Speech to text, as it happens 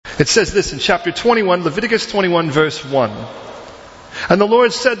It says this in chapter 21, Leviticus 21, verse 1. And the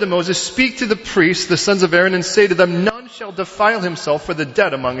Lord said to Moses, speak to the priests, the sons of Aaron, and say to them, none shall defile himself for the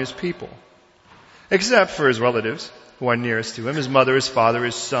dead among his people, except for his relatives who are nearest to him, his mother, his father,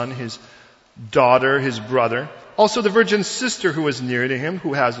 his son, his daughter, his brother, also the virgin sister who is near to him,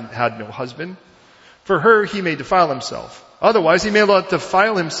 who has had no husband. For her he may defile himself. Otherwise he may not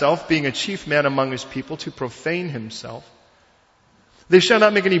defile himself, being a chief man among his people, to profane himself. They shall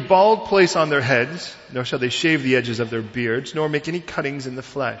not make any bald place on their heads, nor shall they shave the edges of their beards, nor make any cuttings in the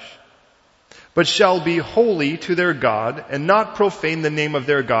flesh, but shall be holy to their God, and not profane the name of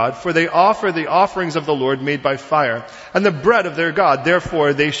their God, for they offer the offerings of the Lord made by fire, and the bread of their God.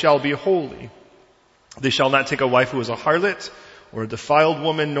 Therefore they shall be holy. They shall not take a wife who is a harlot, or a defiled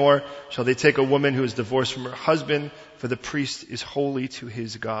woman, nor shall they take a woman who is divorced from her husband, for the priest is holy to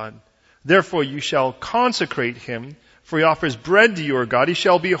his God. Therefore you shall consecrate him, for he offers bread to your God. He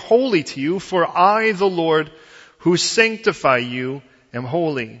shall be holy to you, for I, the Lord, who sanctify you, am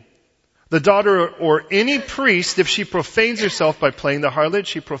holy. The daughter or any priest, if she profanes herself by playing the harlot,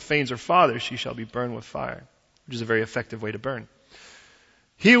 she profanes her father, she shall be burned with fire, which is a very effective way to burn.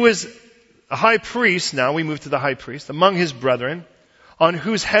 He was a high priest, now we move to the high priest, among his brethren, on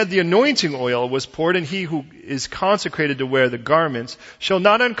whose head the anointing oil was poured, and he who is consecrated to wear the garments shall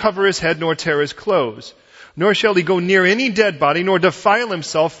not uncover his head nor tear his clothes, nor shall he go near any dead body, nor defile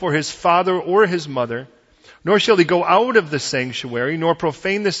himself for his father or his mother, nor shall he go out of the sanctuary, nor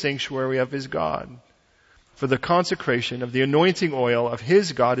profane the sanctuary of his God. For the consecration of the anointing oil of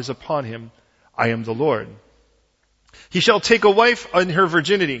his God is upon him. I am the Lord. He shall take a wife in her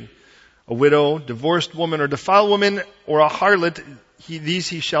virginity, a widow, divorced woman, or defiled woman, or a harlot. These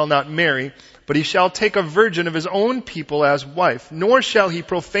he shall not marry, but he shall take a virgin of his own people as wife, nor shall he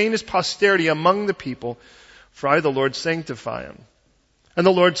profane his posterity among the people, for I, the Lord, sanctify him. And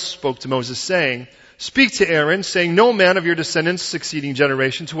the Lord spoke to Moses, saying, speak to Aaron, saying, no man of your descendants, succeeding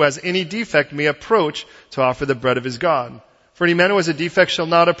generations, who has any defect may approach to offer the bread of his God. For any man who has a defect shall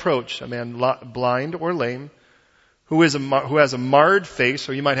not approach, a man blind or lame, who has a marred face,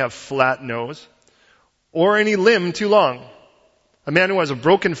 or you might have flat nose, or any limb too long. A man who has a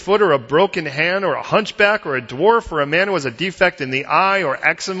broken foot or a broken hand or a hunchback or a dwarf, or a man who has a defect in the eye or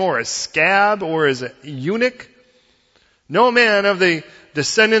eczema or a scab or is a eunuch. No man of the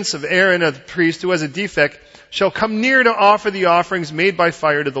descendants of Aaron, of the priest, who has a defect shall come near to offer the offerings made by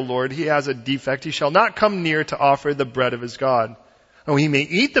fire to the Lord. He has a defect. He shall not come near to offer the bread of his God. Oh, he may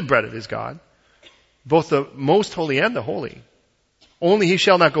eat the bread of his God, both the most holy and the holy. Only he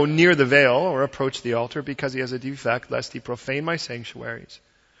shall not go near the veil or approach the altar, because he has a defect, lest he profane my sanctuaries.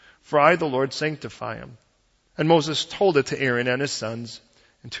 For I, the Lord, sanctify him. And Moses told it to Aaron and his sons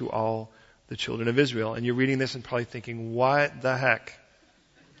and to all the children of Israel. And you're reading this and probably thinking, what the heck?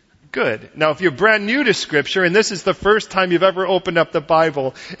 Good. Now, if you're brand new to Scripture and this is the first time you've ever opened up the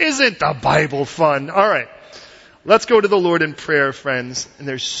Bible, isn't the Bible fun? All right. Let's go to the Lord in prayer, friends. And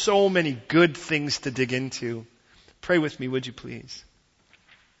there's so many good things to dig into. Pray with me, would you please?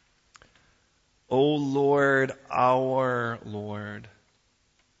 O Lord, our Lord.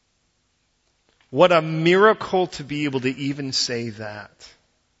 What a miracle to be able to even say that.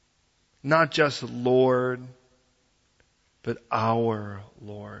 Not just Lord, but our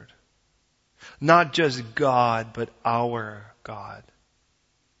Lord. Not just God, but our God.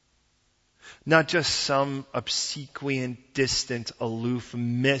 Not just some obsequious, distant, aloof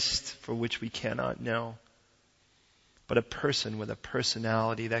mist for which we cannot know, but a person with a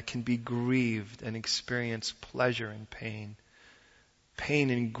personality that can be grieved and experience pleasure and pain. Pain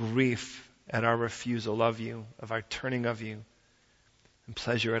and grief at our refusal of you, of our turning of you, and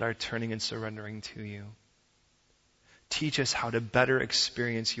pleasure at our turning and surrendering to you. Teach us how to better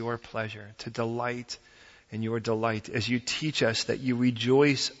experience your pleasure, to delight in your delight, as you teach us that you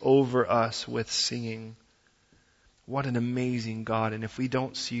rejoice over us with singing. What an amazing God. And if we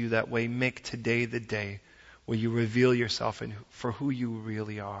don't see you that way, make today the day where you reveal yourself for who you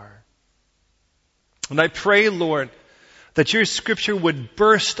really are. And I pray, Lord, that your Scripture would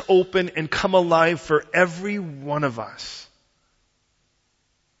burst open and come alive for every one of us.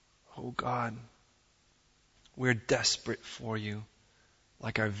 Oh God, we're desperate for you,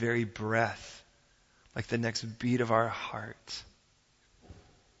 like our very breath, like the next beat of our heart.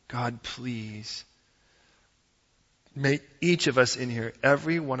 God, please, may each of us in here,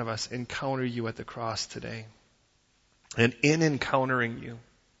 every one of us, encounter you at the cross today. And in encountering you,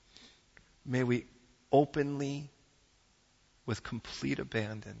 may we openly, with complete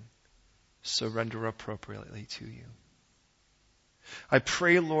abandon, surrender appropriately to you. I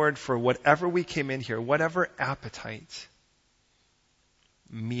pray, Lord, for whatever we came in here, whatever appetite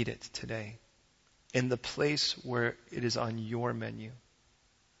meet it today in the place where it is on your menu.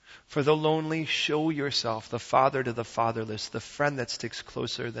 For the lonely, show yourself the father to the fatherless, the friend that sticks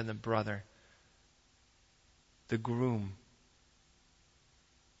closer than a brother, the groom.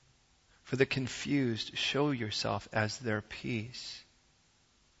 For the confused, show yourself as their peace,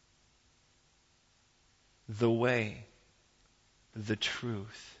 the way, the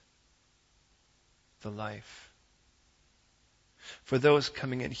truth, the life. For those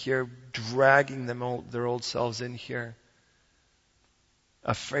coming in here, dragging their old selves in here,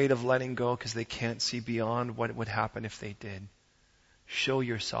 afraid of letting go because they can't see beyond what would happen if they did. Show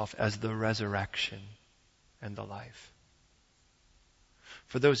yourself as the resurrection and the life.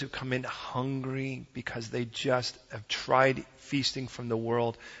 For those who come in hungry because they just have tried feasting from the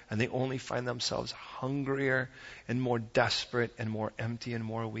world and they only find themselves hungrier and more desperate and more empty and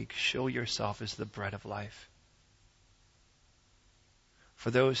more weak, show yourself as the bread of life.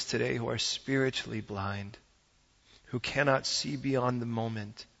 For those today who are spiritually blind, who cannot see beyond the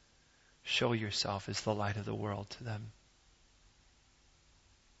moment, show yourself as the light of the world to them.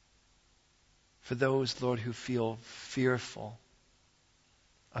 For those, Lord, who feel fearful,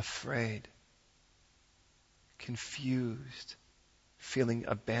 afraid, confused, feeling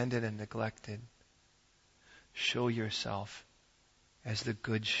abandoned and neglected, show yourself as the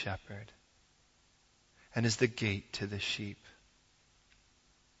good shepherd and as the gate to the sheep.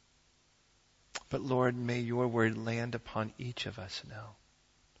 But Lord, may your word land upon each of us now,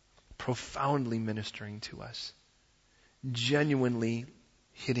 profoundly ministering to us, genuinely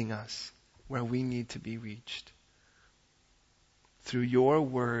hitting us where we need to be reached. Through your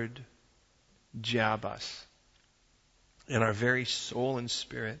word, jab us in our very soul and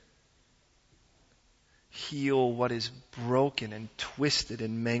spirit. Heal what is broken and twisted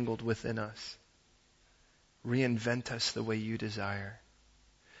and mangled within us. Reinvent us the way you desire.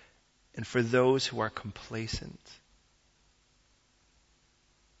 And for those who are complacent,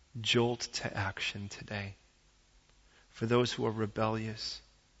 jolt to action today. For those who are rebellious,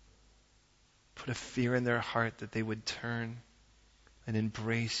 put a fear in their heart that they would turn and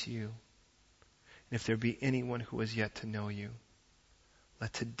embrace you. And if there be anyone who has yet to know you,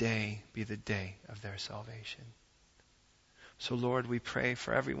 let today be the day of their salvation. So Lord, we pray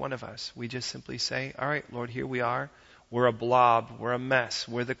for every one of us. We just simply say, all right, Lord, here we are. We're a blob. We're a mess.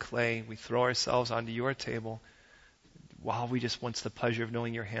 We're the clay. We throw ourselves onto your table while we just want the pleasure of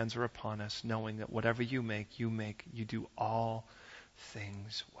knowing your hands are upon us, knowing that whatever you make, you do all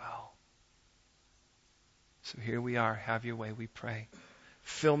things well. So here we are. Have your way, we pray.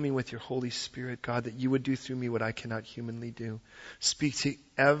 Fill me with your Holy Spirit, God, that you would do through me what I cannot humanly do. Speak to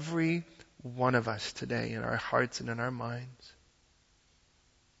every one of us today in our hearts and in our minds.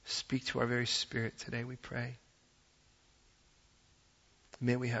 Speak to our very spirit today, we pray.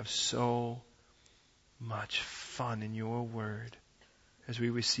 May we have so much fun in your word as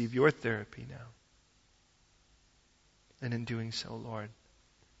we receive your therapy now. And in doing so, Lord,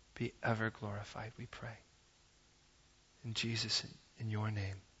 be ever glorified, we pray. In Jesus, in your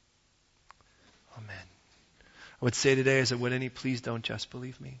name. Amen. I would say today, as I would any, please don't just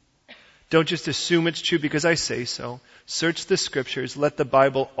believe me. Don't just assume it's true because I say so. Search the scriptures. Let the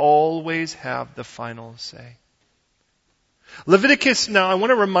Bible always have the final say. Leviticus, now I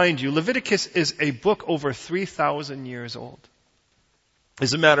want to remind you, Leviticus is a book over 3,000 years old.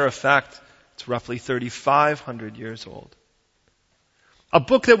 As a matter of fact, it's roughly 3,500 years old. A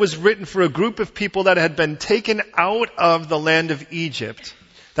book that was written for a group of people that had been taken out of the land of Egypt.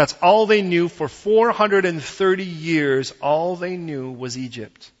 That's all they knew for 430 years. All they knew was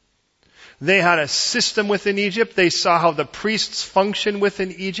Egypt. They had a system within Egypt. They saw how the priests functioned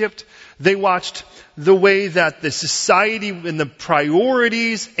within Egypt. They watched the way that the society and the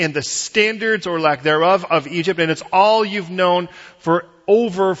priorities and the standards or lack thereof of Egypt, and it's all you've known for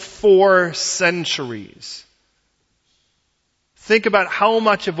over 4 centuries. Think about how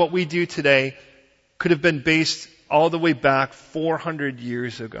much of what we do today could have been based all the way back 400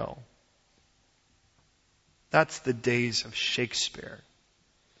 years ago. That's the days of Shakespeare.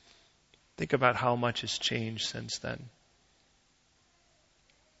 Think about how much has changed since then.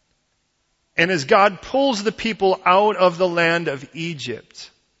 And as God pulls the people out of the land of Egypt,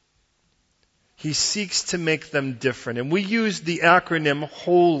 He seeks to make them different. And we use the acronym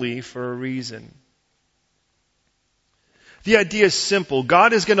HOLY for a reason. The idea is simple.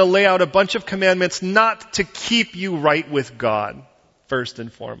 God is going to lay out a bunch of commandments not to keep you right with God, first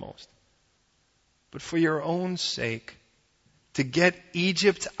and foremost, but for your own sake, to get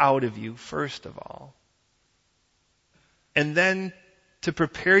Egypt out of you, first of all, and then to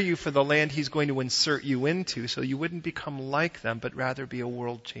prepare you for the land He's going to insert you into, so you wouldn't become like them, but rather be a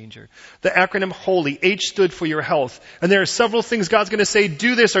world changer. The acronym HOLY, H stood for your health. And there are several things God's going to say,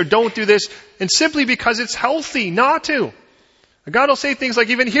 do this or don't do this, and simply because it's healthy not to. God will say things like,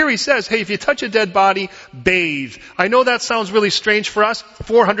 even here He says, hey, if you touch a dead body, bathe. I know that sounds really strange for us.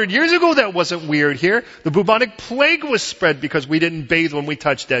 400 years ago that wasn't weird here. The bubonic plague was spread because we didn't bathe when we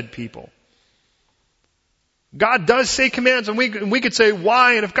touched dead people. God does say commands, and we could say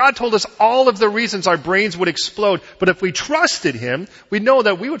why, and if God told us all of the reasons, our brains would explode. But if we trusted Him, we'd know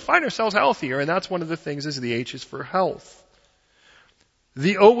that we would find ourselves healthier, and that's one of the things is the H is for health.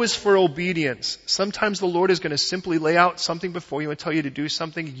 The O is for obedience. Sometimes the Lord is going to simply lay out something before you and tell you to do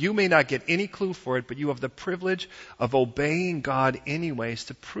something. You may not get any clue for it, but you have the privilege of obeying God anyways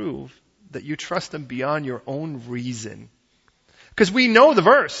to prove that you trust Him beyond your own reason. Because we know the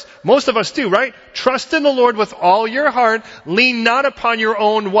verse. Most of us do, right? Trust in the Lord with all your heart. Lean not upon your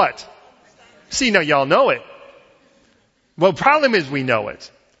own what? See, now y'all know it. Well, the problem is we know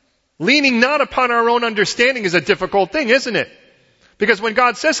it. Leaning not upon our own understanding is a difficult thing, isn't it? Because when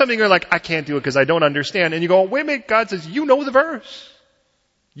God says something, you're like, I can't do it because I don't understand. And you go, wait a minute, God says, you know the verse.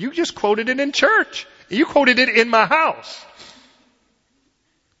 You just quoted it in church. You quoted it in my house.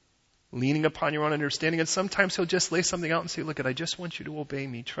 Leaning upon your own understanding. And sometimes He'll just lay something out and say, look, I just want you to obey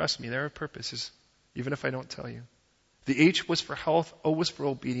me. Trust me. There are purposes, even if I don't tell you. The H was for health. O was for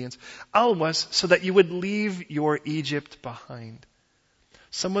obedience. L was so that you would leave your Egypt behind.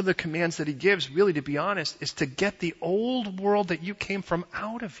 Some of the commands that He gives, really, to be honest, is to get the old world that you came from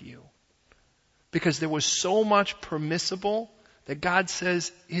out of you. Because there was so much permissible that God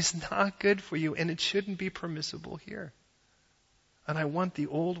says is not good for you, and it shouldn't be permissible here. And I want the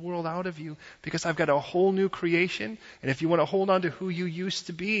old world out of you because I've got a whole new creation. And if you want to hold on to who you used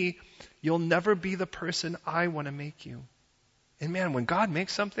to be, you'll never be the person I want to make you. And man, when God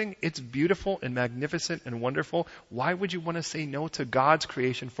makes something, it's beautiful and magnificent and wonderful. Why would you want to say no to God's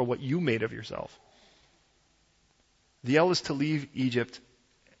creation for what you made of yourself? The L is to leave Egypt.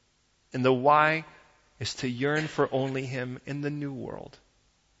 And the Y is to yearn for only Him in the new world.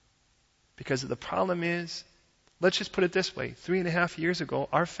 Because the problem is, let's just put it this way. 3.5 years ago,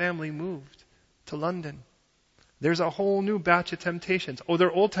 our family moved to London. There's a whole new batch of temptations. Oh,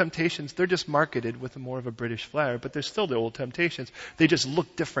 they're old temptations. They're just marketed with more of a British flair, but they're still the old temptations. They just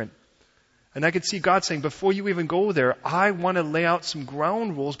look different. And I could see God saying, before you even go there, I want to lay out some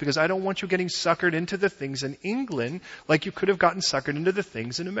ground rules because I don't want you getting suckered into the things in England like you could have gotten suckered into the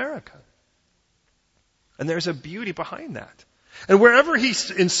things in America. And there's a beauty behind that. And wherever He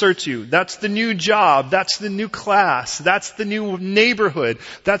inserts you, that's the new job, that's the new class, that's the new neighborhood,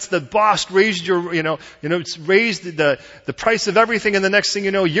 that's the boss raised it's raised the price of everything, and the next thing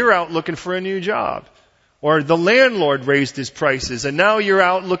you know, you're out looking for a new job. Or the landlord raised his prices, and now you're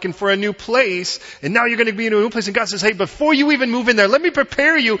out looking for a new place, and now you're going to be in a new place, and God says, hey, before you even move in there, let me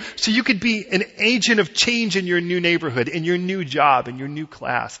prepare you so you could be an agent of change in your new neighborhood, in your new job, in your new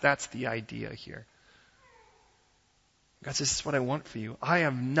class. That's the idea here. God says, this is what I want for you. I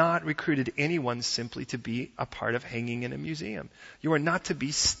have not recruited anyone simply to be a part of hanging in a museum. You are not to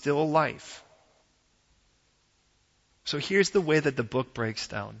be still life. So here's the way that the book breaks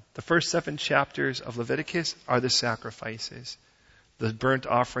down. The first 7 chapters of Leviticus are the sacrifices. The burnt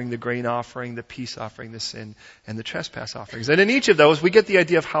offering, the grain offering, the peace offering, the sin, and the trespass offerings. And in each of those, we get the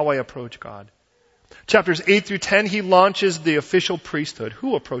idea of how I approach God. Chapters 8 through 10, He launches the official priesthood.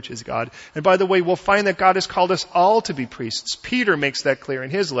 Who approaches God? And by the way, we'll find that God has called us all to be priests. Peter makes that clear in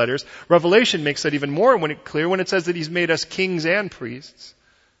his letters. Revelation makes that even more clear when it says that He's made us kings and priests.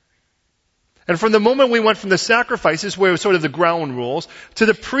 And from the moment we went from the sacrifices, where it was sort of the ground rules, to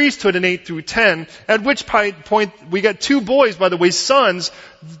the priesthood in 8 through 10, at which point we got 2 boys, by the way, sons.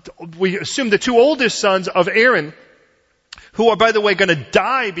 We assume the 2 oldest sons of Aaron, who are, by the way, going to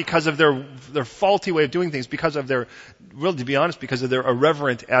die because of their faulty way of doing things, because of their, really to be honest, because of their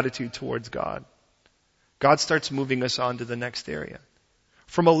irreverent attitude towards God. God starts moving us on to the next area.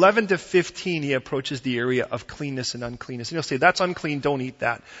 From 11 to 15, He approaches the area of cleanness and uncleanness. And He'll say, that's unclean, don't eat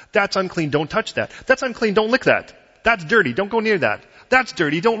that. That's unclean, don't touch that. That's unclean, don't lick that. That's dirty, don't go near that. That's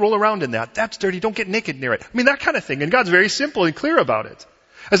dirty, don't roll around in that. That's dirty, don't get naked near it. I mean, that kind of thing. And God's very simple and clear about it.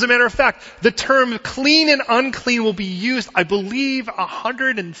 As a matter of fact, the term clean and unclean will be used, I believe,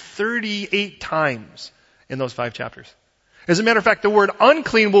 138 times in those 5 chapters. As a matter of fact, the word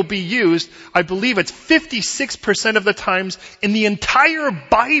unclean will be used, I believe it's 56% of the times in the entire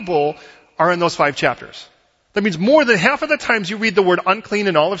Bible are in those 5 chapters. That means more than half of the times you read the word unclean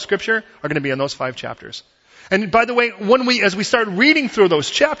in all of Scripture are going to be in those 5 chapters. And by the way, as we start reading through those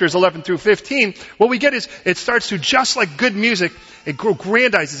chapters, 11 through 15, what we get is, it starts to, just like good music, it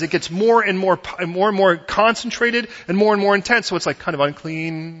grandizes, it gets more and more concentrated and more intense. So it's like kind of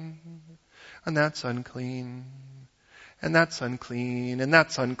unclean, and that's unclean, and that's unclean, and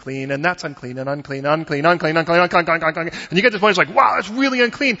that's unclean, and that's unclean, and unclean. And you get to this point, it's like, wow, that's really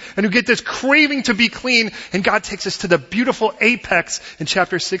unclean. And you get this craving to be clean, and God takes us to the beautiful apex in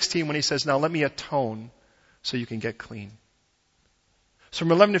chapter 16 when he says, now let me atone so you can get clean. So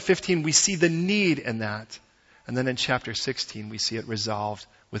from 11 to 15, we see the need in that. And then in chapter 16, we see it resolved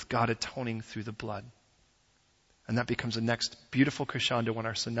with God atoning through the blood. And that becomes the next beautiful crescendo in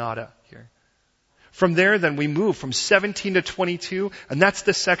our sonata here. From there, then, we move from 17 to 22, and that's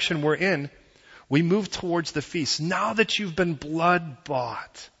the section we're in. We move towards the feast. Now that you've been blood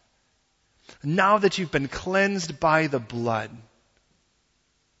bought, now that you've been cleansed by the blood,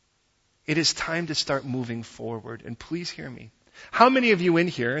 it is time to start moving forward. And please hear me. How many of you in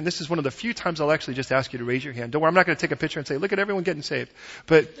here, and this is one of the few times I'll actually just ask you to raise your hand. Don't worry, I'm not going to take a picture and say, look at everyone getting saved.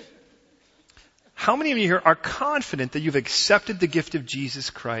 But how many of you here are confident that you've accepted the gift of Jesus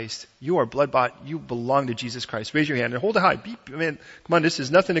Christ? You are blood-bought. You belong to Jesus Christ. Raise your hand and hold it high. Man, come on, this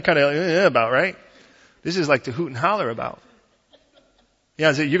is nothing to kind of about, right? This is like to hoot and holler about.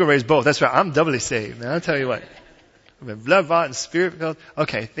 Yeah, so you can raise both. That's right. I'm doubly saved, man. I'll tell you what. I've been blood-bought and spirit-filled.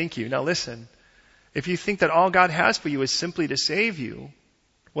 Okay, thank you. Now listen. If you think that all God has for you is simply to save you,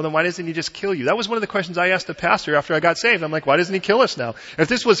 well then why doesn't he just kill you? That was one of the questions I asked the pastor after I got saved. I'm like, why doesn't he kill us now? If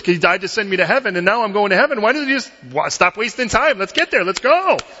this was, he died to send me to heaven and now I'm going to heaven, why doesn't he just stop wasting time? Let's get there. Let's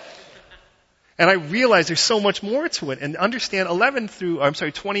go. And I realized there's so much more to it. And understand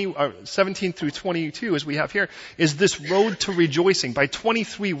 17 through 22, as we have here, is this road to rejoicing. By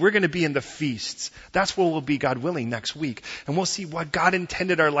 23, we're going to be in the feasts. That's where we'll be, God willing, next week. And we'll see what God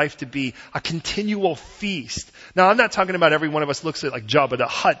intended our life to be, a continual feast. Now, I'm not talking about every one of us looks at like Jabba the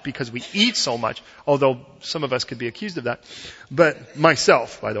Hutt because we eat so much, although some of us could be accused of that. But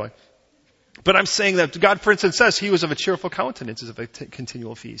myself, by the way. But I'm saying that God, for instance, says he was of a cheerful countenance, is of a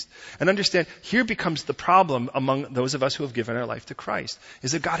continual feast. And understand, here becomes the problem among those of us who have given our life to Christ,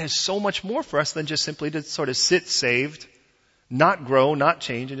 is that God has so much more for us than just simply to sort of sit saved, not grow, not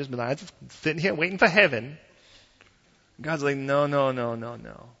change, and just be like, I'm just sitting here waiting for heaven. God's like, no.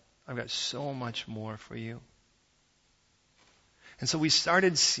 I've got so much more for you. And so we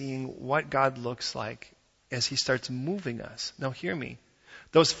started seeing what God looks like as he starts moving us. Now hear me.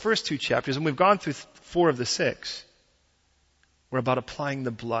 Those first two chapters, and we've gone through 4 of the 6, were about applying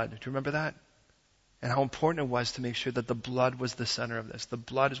the blood. Do you remember that? And how important it was to make sure that the blood was the center of this. The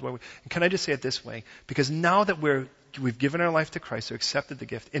blood is where and can I just say it this way? Because now that we've given our life to Christ, or accepted the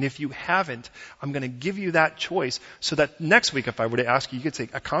gift, and if you haven't, I'm going to give you that choice so that next week, if I were to ask you, you could say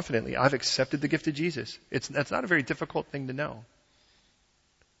confidently, I've accepted the gift of Jesus. That's not a very difficult thing to know.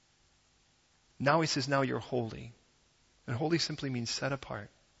 Now he says, now you're holy. And holy simply means set apart,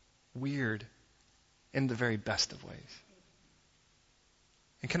 weird, in the very best of ways.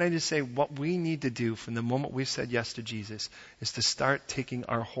 And can I just say, what we need to do from the moment we've said yes to Jesus is to start taking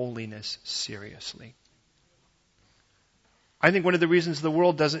our holiness seriously. I think one of the reasons the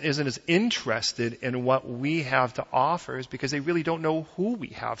world isn't as interested in what we have to offer is because they really don't know who we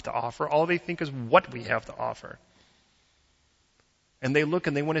have to offer. All they think is what we have to offer. And they look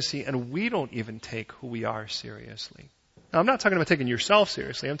and they want to see, and we don't even take who we are seriously. Now, I'm not talking about taking yourself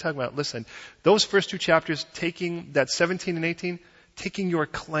seriously. I'm talking about, listen, those first 2 chapters, taking that 17 and 18, taking your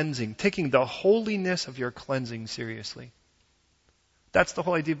cleansing, taking the holiness of your cleansing seriously. That's the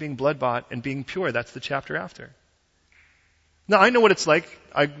whole idea of being blood-bought and being pure. That's the chapter after. Now, I know what it's like.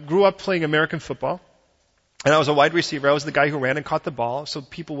 I grew up playing American football. And I was a wide receiver. I was the guy who ran and caught the ball. So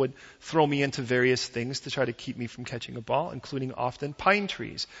people would throw me into various things to try to keep me from catching a ball, including often pine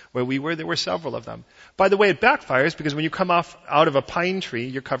trees. Where we were, there were several of them. By the way, it backfires because when you come out of a pine tree,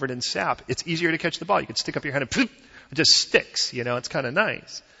 you're covered in sap. It's easier to catch the ball. You can stick up your hand and poof, it just sticks. You know, it's kind of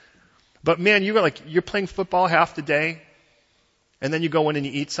nice. But man, you're playing football half the day, and then you go in and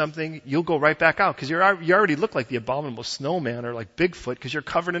you eat something, you'll go right back out because you already look like the abominable snowman or like Bigfoot because you're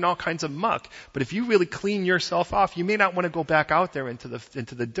covered in all kinds of muck. But if you really clean yourself off, you may not want to go back out there into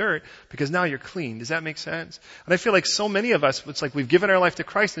the dirt because now you're clean. Does that make sense? And I feel like so many of us, it's like we've given our life to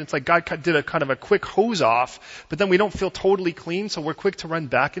Christ and it's like God did a kind of a quick hose off, but then we don't feel totally clean, so we're quick to run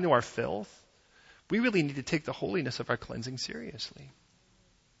back into our filth. We really need to take the holiness of our cleansing seriously.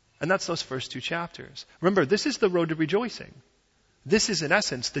 And that's those first 2 chapters. Remember, this is the road to rejoicing. This is, in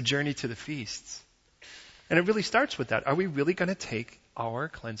essence, the journey to the feasts. And it really starts with that. Are we really going to take our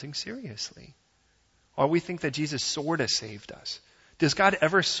cleansing seriously? Or we think that Jesus sort of saved us? Does God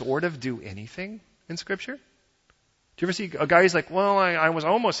ever sort of do anything in Scripture? Do you ever see a guy who's like, well, I was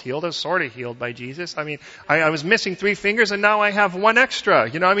almost healed. I was sort of healed by Jesus. I mean, I was missing 3 fingers and now I have 1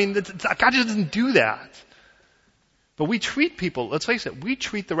 extra. God just doesn't do that. But we treat people, let's face it, we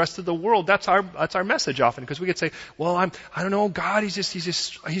treat the rest of the world. That's our message often, because we could say, well, I don't know, God,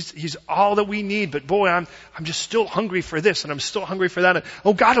 he's all that we need, but boy, I'm just still hungry for this and I'm still hungry for that. And,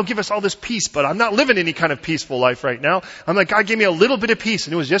 oh, God will give us all this peace, but I'm not living any kind of peaceful life right now. I'm like, God gave me a little bit of peace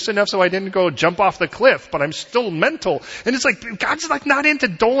and it was just enough so I didn't go jump off the cliff, but I'm still mental. And it's like, God's like not into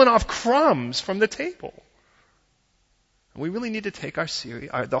doling off crumbs from the table. And we really need to take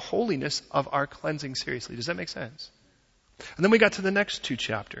the holiness of our cleansing seriously. Does that make sense? And then we got to the next 2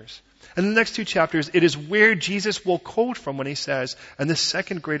 chapters. And in the next 2 chapters, it is where Jesus will quote from when he says, and the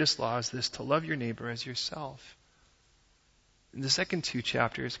second greatest law is this, to love your neighbor as yourself. In the second 2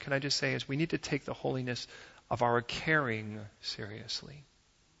 chapters, can I just say, is we need to take the holiness of our caring seriously.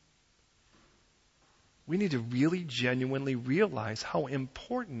 We need to really genuinely realize how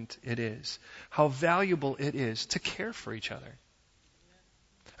important it is, how valuable it is to care for each other.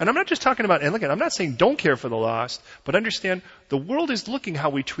 And I'm not just talking about, and look, I'm not saying don't care for the lost, but understand the world is looking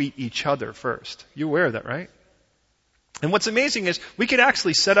how we treat each other first. You're aware of that, right? And what's amazing is we could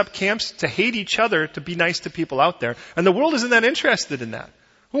actually set up camps to hate each other, to be nice to people out there. And the world isn't that interested in that.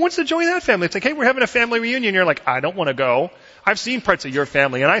 Who wants to join that family? It's like, hey, we're having a family reunion. You're like, I don't want to go. I've seen parts of your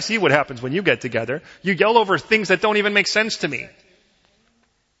family and I see what happens when you get together. You yell over things that don't even make sense to me.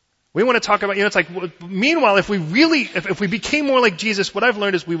 We want to talk about, it's like, meanwhile, if we became more like Jesus, what I've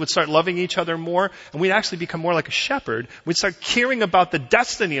learned is we would start loving each other more, and we'd actually become more like a shepherd. We'd start caring about the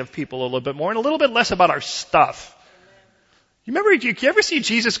destiny of people a little bit more, and a little bit less about our stuff. You ever see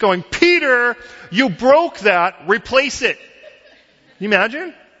Jesus going, Peter, you broke that, replace it? Can you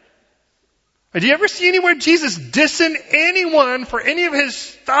imagine? Or do you ever see anywhere Jesus dissing anyone for any of his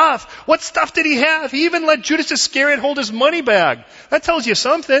stuff? What stuff did he have? He even let Judas Iscariot hold his money bag. That tells you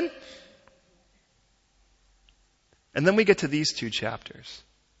something. And then we get to these 2 chapters.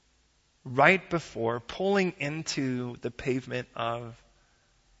 Right before pulling into the pavement of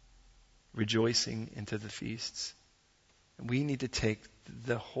rejoicing into the feasts. We need to take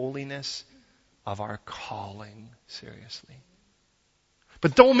the holiness of our calling seriously.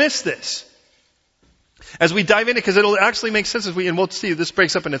 But don't miss this. As we dive in, because it'll actually make sense and we'll see this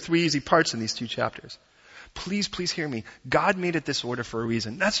breaks up into 3 easy parts in these 2 chapters. Please hear me. God made it this order for a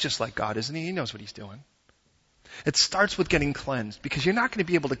reason. That's just like God, isn't he? He knows what he's doing. It starts with getting cleansed, because you're not going to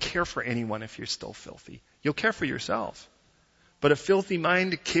be able to care for anyone if you're still filthy. You'll care for yourself. But a filthy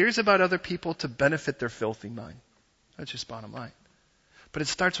mind cares about other people to benefit their filthy mind. That's just bottom line. But it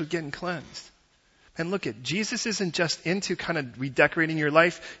starts with getting cleansed. And look, Jesus isn't just into kind of redecorating your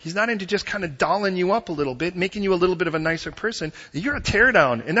life. He's not into just kind of dolling you up a little bit, making you a little bit of a nicer person. You're a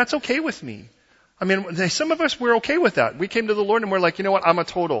teardown, and that's okay with me. I mean, some of us, we're okay with that. We came to the Lord and we're like, you know what, I'm a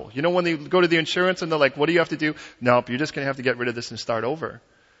total. You know when they go to the insurance and they're like, what do you have to do? Nope, you're just going to have to get rid of this and start over.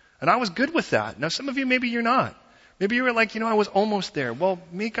 And I was good with that. Now some of you, maybe you're not. Maybe you were like, I was almost there. Well,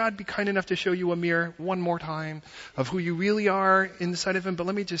 may God be kind enough to show you a mirror one more time of who you really are inside of him. But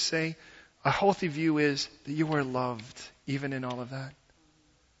let me just say, a healthy view is that you are loved even in all of that.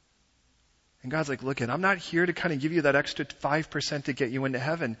 And God's like, look, I'm not here to kind of give you that extra 5% to get you into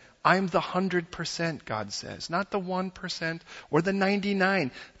heaven. I'm the 100%, God says. Not the 1% or the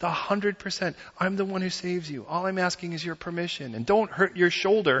 99, the 100%. I'm the one who saves you. All I'm asking is your permission. And don't hurt your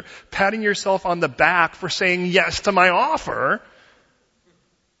shoulder patting yourself on the back for saying yes to my offer.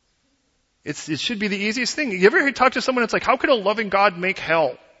 It should be the easiest thing. You ever talk to someone that's like, how could a loving God make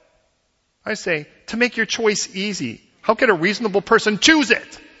hell? I say, to make your choice easy. How could a reasonable person choose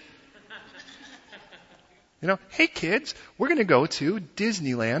it? Hey kids, we're going to go to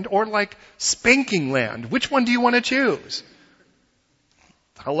Disneyland or like Spanking Land. Which one do you want to choose?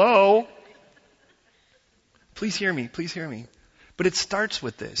 Hello? Please hear me. But it starts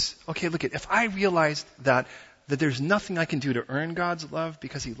with this. Okay, look, if I realized that there's nothing I can do to earn God's love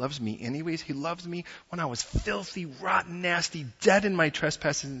because he loves me anyways. He loves me when I was filthy, rotten, nasty, dead in my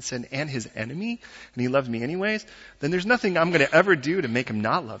trespasses and sin and his enemy, and he loves me anyways. Then there's nothing I'm going to ever do to make him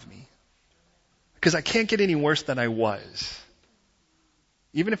not love me. Because I can't get any worse than I was.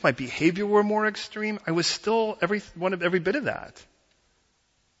 Even if my behavior were more extreme, I was still every bit of that.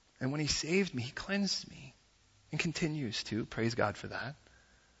 And when he saved me, he cleansed me. And continues to. Praise God for that.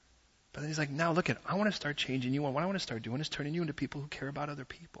 But then he's like, now look, I want to start changing you. And what I want to start doing is turning you into people who care about other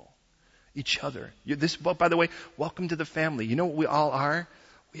people. Each other. By the way, welcome to the family. You know what we all are?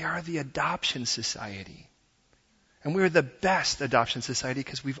 We are the adoption society. And we're the best adoption society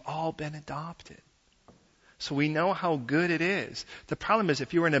because we've all been adopted. So we know how good it is. The problem is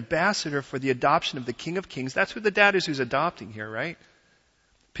if you're an ambassador for the adoption of the King of Kings, that's who the dad is who's adopting here, right?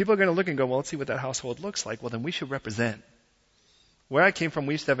 People are going to look and go, well, let's see what that household looks like. Well, then we should represent. Where I came from,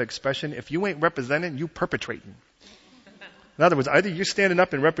 we used to have an expression, if you ain't representing, you perpetrating. In other words, either you're standing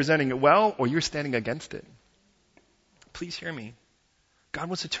up and representing it well, or you're standing against it. Please hear me. God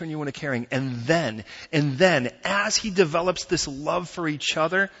wants to turn you into caring. And then, as He develops this love for each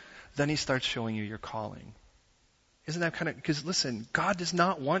other, then He starts showing you your calling. Isn't that kind of, because listen, God does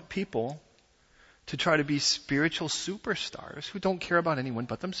not want people to try to be spiritual superstars who don't care about anyone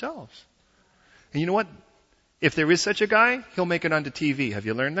but themselves. And you know what? If there is such a guy, he'll make it onto TV. Have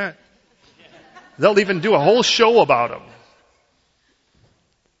you learned that? They'll even do a whole show about him.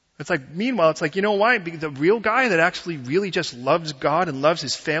 Meanwhile, it's like, you know why? The real guy that actually really just loves God and loves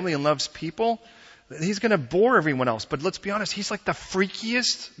his family and loves people, he's going to bore everyone else. But let's be honest, he's like the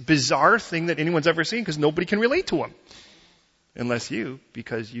freakiest, bizarre thing that anyone's ever seen because nobody can relate to him. Unless you,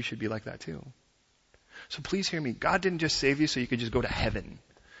 because you should be like that too. So please hear me. God didn't just save you so you could just go to heaven.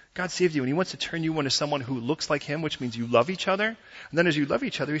 God saved you and He wants to turn you into someone who looks like Him, which means you love each other. And then as you love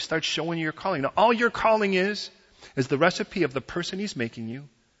each other, He starts showing you your calling. Now all your calling is the recipe of the person He's making you,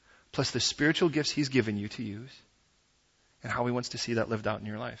 plus the spiritual gifts He's given you to use, and how He wants to see that lived out in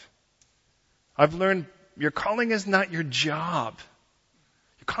your life. I've learned your calling is not your job.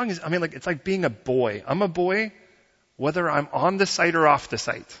 Your calling is, it's like being a boy. I'm a boy whether I'm on the site or off the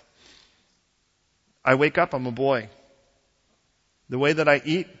site. I wake up, I'm a boy. The way that I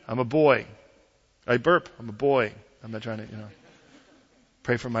eat, I'm a boy. I burp, I'm a boy. I'm not trying to,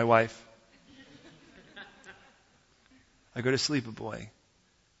 pray for my wife. I go to sleep a boy.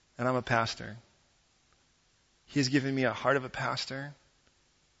 And I'm a pastor. He's given me a heart of a pastor.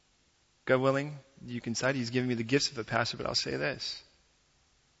 God willing, you can say He's given me the gifts of a pastor, but I'll say this.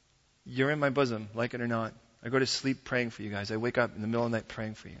 You're in my bosom, like it or not. I go to sleep praying for you guys. I wake up in the middle of the night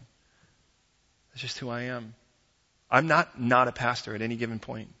praying for you. That's just who I am. I'm not a pastor at any given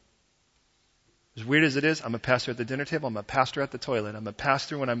point. As weird as it is, I'm a pastor at the dinner table. I'm a pastor at the toilet. I'm a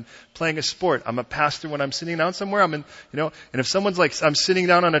pastor when I'm playing a sport. I'm a pastor when I'm sitting down somewhere. and if someone's like, I'm sitting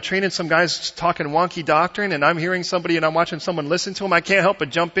down on a train and some guy's talking wonky doctrine and I'm hearing somebody and I'm watching someone listen to him, I can't help but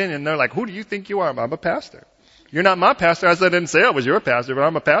jump in and they're like, who do you think you are? I'm a pastor. You're not my pastor. I didn't say I was your pastor, but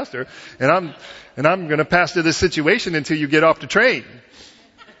I'm a pastor. And I'm going to pastor this situation until you get off the train.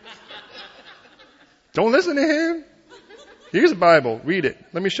 Don't listen to him. Here's a Bible. Read it.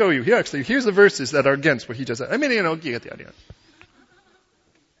 Let me show you. Here's the verses that are against what he just said. You get the idea.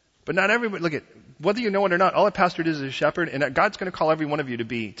 But not everybody, look at, whether you know it or not, all a pastor is a shepherd, and God's going to call every one of you to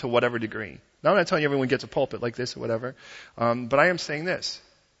be, to whatever degree. Now I'm not telling you everyone gets a pulpit like this or whatever, but I am saying this.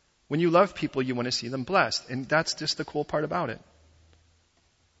 When you love people, you want to see them blessed, and that's just the cool part about it.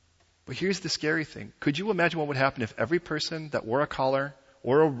 But here's the scary thing. Could you imagine what would happen if every person that wore a collar,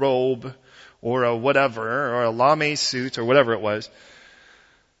 or a robe, or a whatever, or a lame suit, or whatever it was,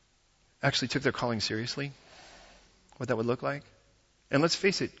 actually took their calling seriously? What that would look like? And let's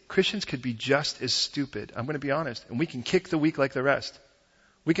face it, Christians could be just as stupid. I'm going to be honest. And we can kick the weak like the rest.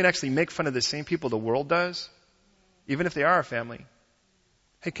 We can actually make fun of the same people the world does, even if they are our family.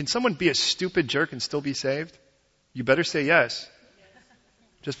 Hey, can someone be a stupid jerk and still be saved? You better say yes.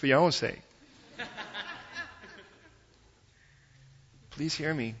 Just for your own sake. Please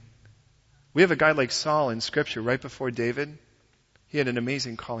hear me. We have a guy like Saul in Scripture right before David. He had an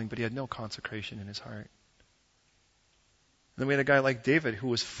amazing calling, but he had no consecration in his heart. And then we had a guy like David who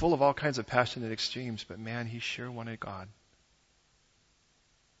was full of all kinds of passionate extremes, but man, he sure wanted God.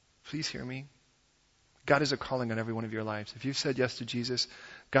 Please hear me. God has a calling on every one of your lives. If you've said yes to Jesus,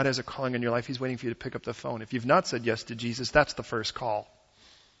 God has a calling on your life. He's waiting for you to pick up the phone. If you've not said yes to Jesus, that's the first call.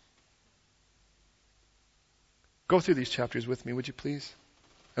 Go through these chapters with me, would you please?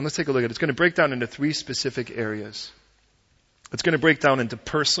 And let's take a look at it. It's going to break down into 3 specific areas. It's going to break down into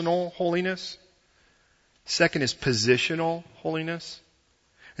personal holiness. Second is positional holiness.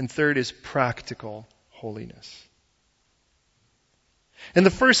 And third is practical holiness. In the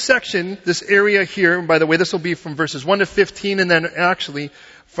first section, this area here, and by the way, this will be from verses 1 to 15, and then actually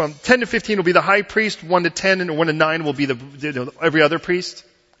from 10 to 15 will be the high priest, 1 to 10, and 1 to 9 will be every other priest.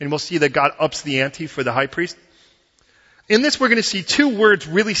 And we'll see that God ups the ante for the high priest. In this, we're going to see 2 words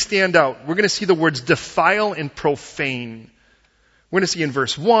really stand out. We're going to see the words defile and profane. We're going to see in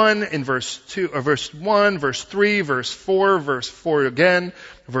verse 1, in verse 2, or verse 1, verse 3, verse 4 again,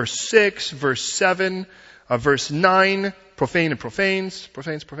 verse 6, verse 7, verse 9, profane and profanes. We're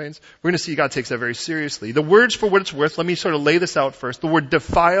going to see God takes that very seriously. The words, for what it's worth, let me sort of lay this out first. The word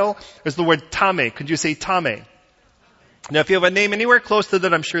defile is the word tame. Could you say tame? Now, if you have a name anywhere close to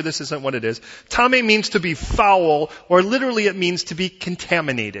that, I'm sure this isn't what it is. Tame means to be foul, or literally it means to be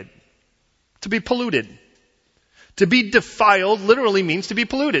contaminated, to be polluted. To be defiled literally means to be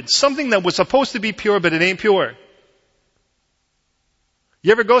polluted. Something that was supposed to be pure, but it ain't pure.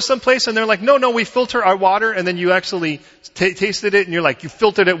 You ever go someplace and they're like, no, we filter our water, and then you actually tasted it and you're like, you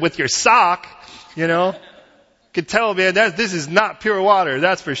filtered it with your sock, you know? You could tell, man, this is not pure water,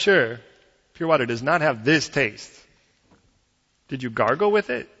 that's for sure. Pure water does not have this taste. Did you gargle with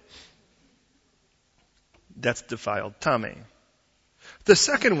it? That's defiled. Tame. The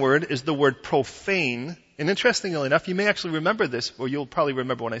second word is the word profane. And interestingly enough, you may actually remember this, or you'll probably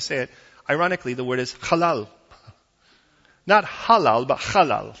remember when I say it. Ironically, the word is halal. Not halal, but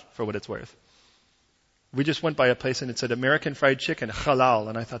halal, for what it's worth. We just went by a place and it said American fried chicken, halal,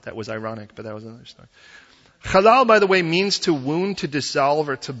 and I thought that was ironic, but that was another story. Halal, by the way, means to wound, to dissolve,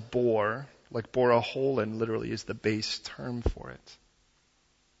 or to bore. Like bore a hole in literally is the base term for it.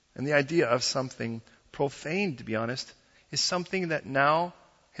 And the idea of something profane, to be honest, is something that now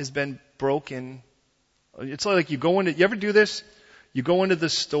has been broken. It's like you ever do this? You go into the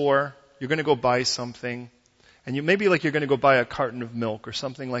store, you're going to go buy something, and you're going to go buy a carton of milk or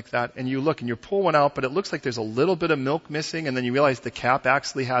something like that, and you look and you pull one out, but it looks like there's a little bit of milk missing, and then you realize the cap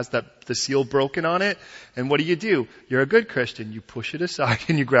actually has the seal broken on it. And what do? You're a good Christian. You push it aside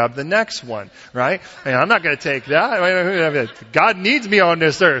and you grab the next one, right? I'm not going to take that. God needs me on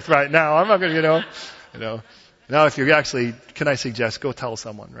this earth right now. I'm not going to, Now if you're actually, can I suggest, go tell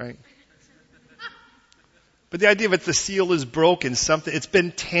someone, right? But the idea of it, the seal is broken, it's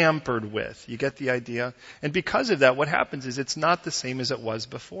been tampered with. You get the idea? And because of that, what happens is it's not the same as it was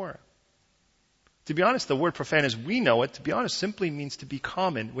before. To be honest, the word profane as we know it, to be honest, simply means to be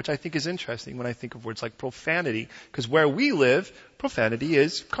common, which I think is interesting when I think of words like profanity, because where we live, profanity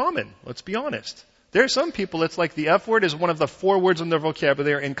is common. Let's be honest. There are some people, it's like the F word is one of the 4 words in their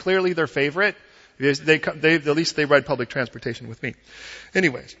vocabulary, and clearly their favorite. At least they ride public transportation with me.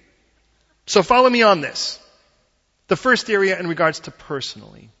 Anyways. So follow me on this. The first area in regards to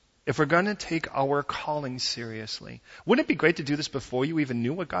personally. If we're going to take our calling seriously, wouldn't it be great to do this before you even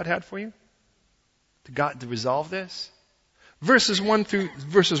knew what God had for you? To resolve this? Verses 1 through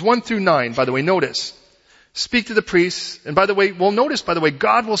 9, by the way, notice. Speak to the priests. And by the way,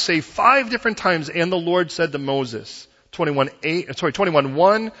 God will say 5 different times, and the Lord said to Moses.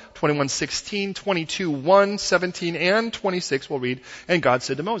 21:1, 21:16, 22:1, 17, and 26 we'll read. And God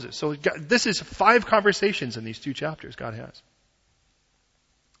said to Moses. So this is 5 conversations in these 2 chapters God has.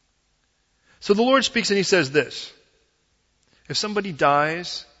 So the Lord speaks and He says this. If somebody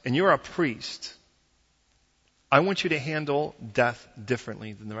dies and you're a priest, I want you to handle death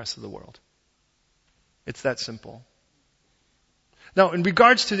differently than the rest of the world. It's that simple. Now, in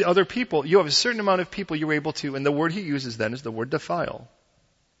regards to the other people, you have a certain amount of people you're able to, and the word He uses then is the word defile.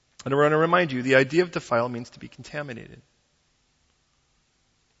 And I want to remind you, the idea of defile means to be contaminated.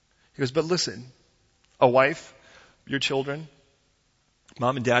 He goes, but listen, a wife, your children,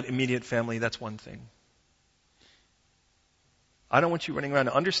 mom and dad, immediate family, that's one thing. I don't want you running around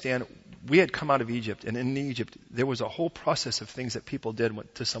to understand, we had come out of Egypt, and in Egypt, there was a whole process of things that people did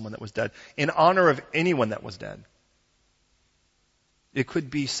to someone that was dead, in honor of anyone that was dead. It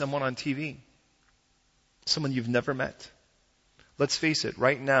could be someone on TV, someone you've never met. Let's face it,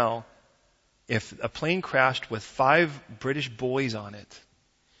 right now, if a plane crashed with 5 British boys on it,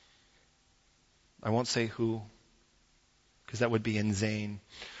 I won't say who, because that would be insane,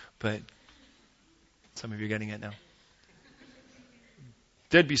 but some of you are getting it now.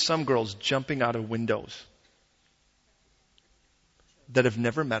 There'd be some girls jumping out of windows that have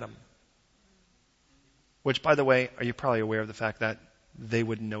never met him. Which, by the way, are you probably aware of the fact that they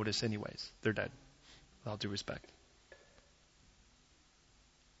wouldn't notice anyways. They're dead. With all due respect.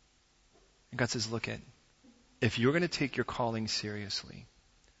 And God says, look, if you're going to take your calling seriously,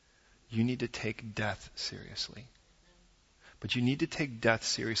 you need to take death seriously. But you need to take death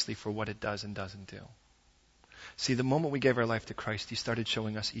seriously for what it does and doesn't do. See, the moment we gave our life to Christ, He started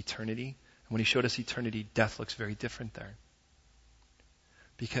showing us eternity. And when He showed us eternity, death looks very different there.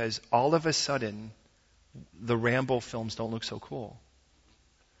 Because all of a sudden, the Rambo films don't look so cool.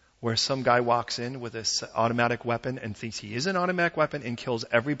 Where some guy walks in with an automatic weapon and thinks he is an automatic weapon and kills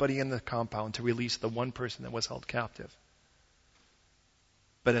everybody in the compound to release the one person that was held captive.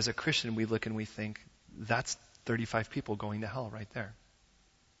 But as a Christian, we look and we think, that's 35 people going to hell right there.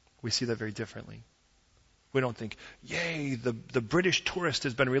 We see that very differently. We don't think, yay, the British tourist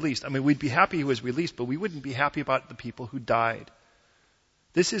has been released. I mean, we'd be happy he was released, but we wouldn't be happy about the people who died.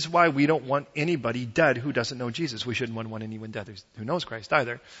 This is why we don't want anybody dead who doesn't know Jesus. We shouldn't want anyone dead who knows Christ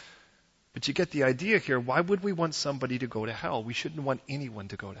either. But you get the idea here. Why would we want somebody to go to hell? We shouldn't want anyone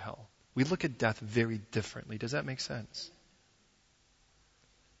to go to hell. We look at death very differently. Does that make sense?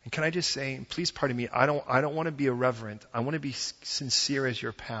 And can I just say, and please pardon me, I don't want to be irreverent. I want to be sincere as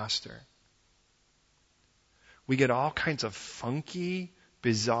your pastor. We get all kinds of funky,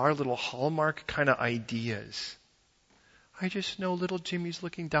 bizarre little Hallmark kind of ideas. I just know little Jimmy's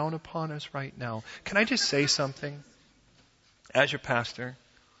looking down upon us right now. Can I just say something? As your pastor,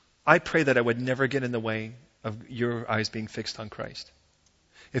 I pray that I would never get in the way of your eyes being fixed on Christ.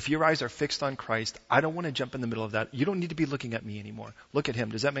 If your eyes are fixed on Christ, I don't want to jump in the middle of that. You don't need to be looking at me anymore. Look at him.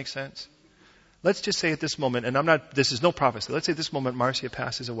 Does that make sense? Let's just say at this moment, and this is no prophecy. Let's say at this moment Marcia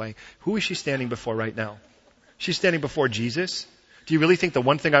passes away. Who is she standing before right now? She's standing before Jesus. Do you really think the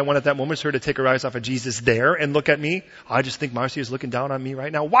one thing I want at that moment is her to take her eyes off of Jesus there and look at me? I just think Marcia is looking down on me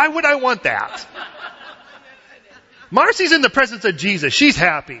right now. Why would I want that? Marcy's in the presence of Jesus. She's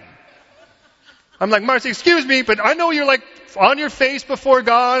happy. I'm like, Marcy, excuse me, but I know you're like on your face before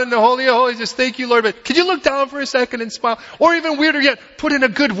God and the Holy of Holies. Just thank you, Lord. But could you look down for a second and smile? Or even weirder yet, put in a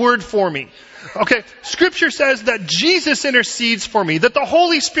good word for me. Okay, Scripture says that Jesus intercedes for me, that the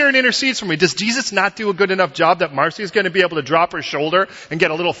Holy Spirit intercedes for me. Does Jesus not do a good enough job that Marcy is going to be able to drop her shoulder and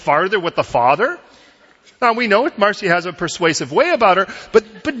get a little farther with the Father? Now we know Marcy has a persuasive way about her,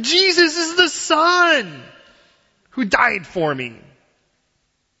 but Jesus is the Son who died for me.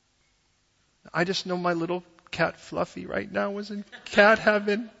 I just know my little cat Fluffy right now is in cat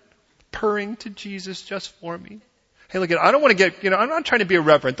heaven, purring to Jesus just for me. Hey, look, I don't want to get, I'm not trying to be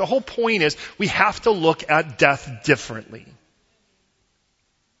irreverent. The whole point is we have to look at death differently.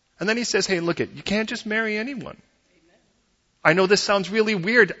 And then he says, hey, look, you can't just marry anyone. I know this sounds really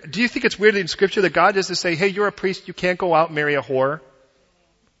weird. Do you think it's weird in Scripture that God is to say, hey, you're a priest, you can't go out and marry a whore?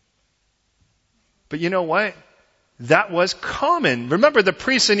 But you know what? That was common. Remember, the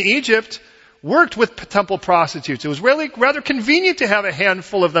priests in Egypt worked with temple prostitutes. It was really rather convenient to have a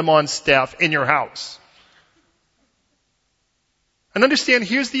handful of them on staff in your house. And understand,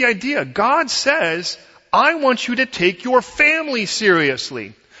 here's the idea. God says, I want you to take your family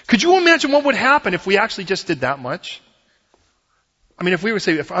seriously. Could you imagine what would happen if we actually just did that much? I mean, if we were to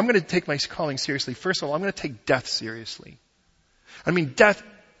say, if I'm going to take my calling seriously, first of all, I'm going to take death seriously. I mean, death,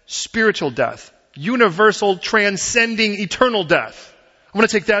 spiritual death, universal, transcending, eternal death. I'm going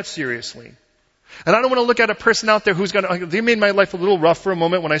to take that seriously. And I don't want to look at a person out there who's they made my life a little rough for a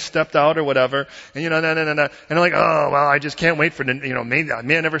moment when I stepped out or whatever. And and I'm like, oh, well, I just can't wait for maybe I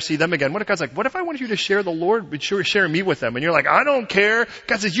may never see them again. What if God's like, what if I wanted you to share the Lord, but share me with them? And you're like, I don't care.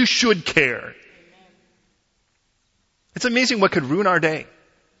 God says, you should care. It's amazing what could ruin our day.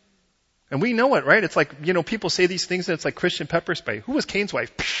 And we know it, right? It's like, people say these things and it's like Christian pepper spray. Who was Cain's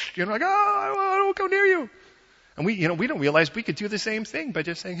wife? Like, oh, I won't go near you. And we don't realize we could do the same thing by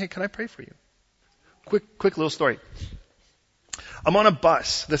just saying, hey, can I pray for you? Quick little story. I'm on a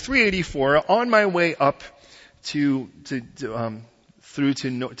bus, the 384, on my way up to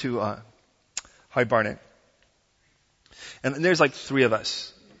High Barnet. And there's like 3 of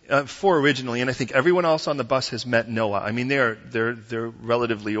us. 4 originally, and I think everyone else on the bus has met Noah. I mean, they're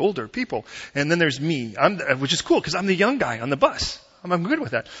relatively older people. And then there's me, which is cool because I'm the young guy on the bus. I'm good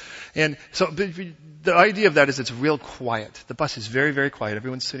with that. And so the idea of that is it's real quiet. The bus is very, very quiet.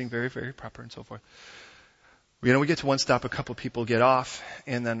 Everyone's sitting very, very proper and so forth. We get to one stop, a couple people get off,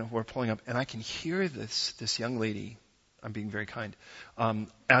 and then we're pulling up, and I can hear this young lady, I'm being very kind,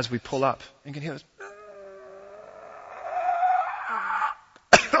 as we pull up, and can hear this.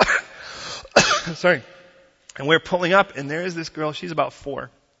 Sorry. And we're pulling up, and there is this girl, she's about 4,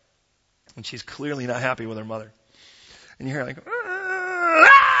 and she's clearly not happy with her mother. And you hear like,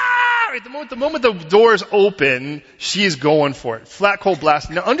 the moment the doors open, she's going for it. Flat cold blast.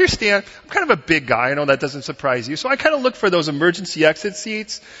 Now understand, I'm kind of a big guy. I know that doesn't surprise you. So I kind of look for those emergency exit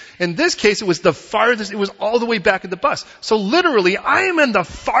seats. In this case, it was the farthest, it was all the way back in the bus. So literally, I am in the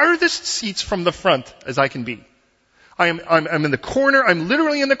farthest seats from the front as I can be. I'm in the corner, I'm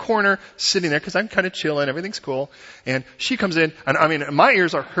literally in the corner, sitting there, because I'm kind of chilling, everything's cool. And she comes in, and I mean, my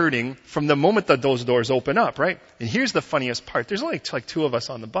ears are hurting from the moment that those doors open up, right? And here's the funniest part. There's only like 2 of us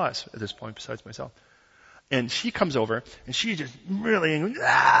on the bus at this point, besides myself. And she comes over, and she just really, and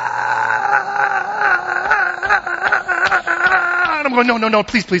I'm going, no,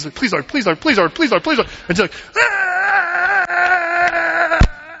 please, Lord. And she's like,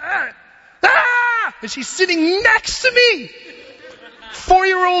 and she's sitting next to me.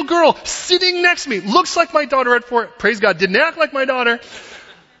 4-year-old girl sitting next to me. Looks like my daughter at 4. Praise God. Didn't act like my daughter.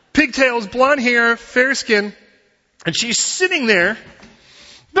 Pigtails, blonde hair, fair skin. And she's sitting there.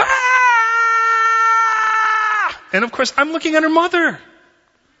 And of course, I'm looking at her mother.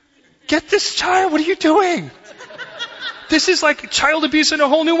 get this child. What are you doing? This is like child abuse in a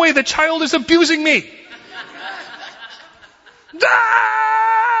whole new way. The child is abusing me.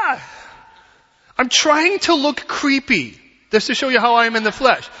 Ah! I'm trying to look creepy. Just to show you how I am in the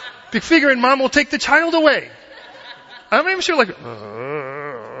flesh. Figuring mom will take the child away. I'm not even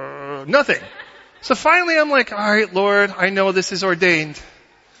sure, nothing. So finally I'm like, all right, Lord, I know this is ordained.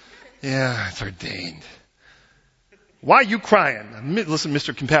 Yeah, it's ordained. Why are you crying? Listen,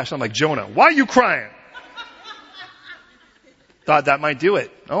 Mr. Compassion, I'm like Jonah. Why are you crying? Thought that might do it.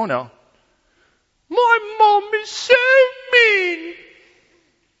 Oh no. My mom is so mean.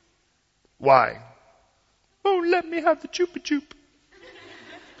 Why? Oh, let me have the chupa chup.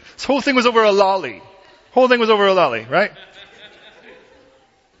 This whole thing was over a lolly. Right?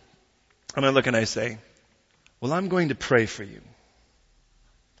 And I look and I say, well, I'm going to pray for you.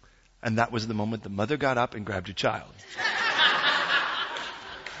 And that was the moment the mother got up and grabbed her child.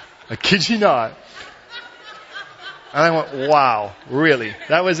 I kid you not. And I went, wow, really?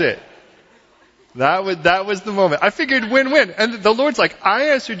 That was it. That was the moment. I figured win-win. And the Lord's like, I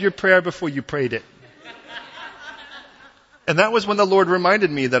answered your prayer before you prayed it. And that was when the Lord reminded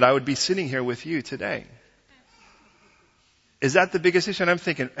me that I would be sitting here with you today. Is that the biggest issue? And I'm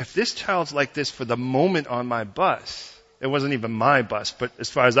thinking, if this child's like this for the moment on my bus, it wasn't even my bus, but as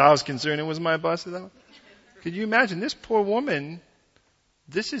far as I was concerned, it was my bus. Could you imagine this poor woman?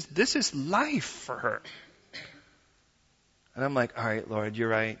 This is life for her. And I'm like, all right, Lord, you're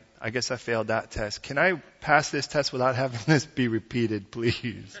right. I guess I failed that test. Can I pass this test without having this be repeated,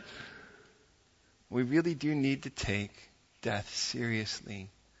 please? We really do need to take death seriously.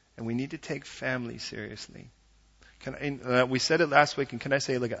 And we need to take family seriously. We said it last week, and can I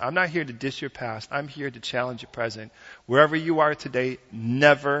say, look, I'm not here to diss your past. I'm here to challenge your present. Wherever you are today,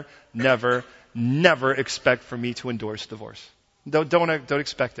 never, never, never expect for me to endorse divorce. Don't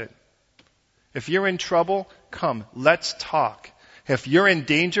expect it. If you're in trouble, come, let's talk. If you're in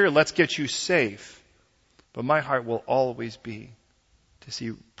danger, let's get you safe. But my heart will always be to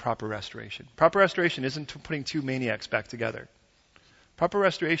see proper restoration. Proper restoration isn't putting two maniacs back together. Proper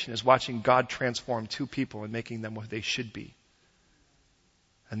restoration is watching God transform two people and making them what they should be.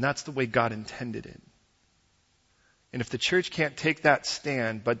 And that's the way God intended it. And if the church can't take that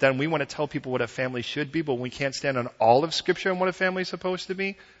stand, but then we want to tell people what a family should be, but we can't stand on all of Scripture and what a family is supposed to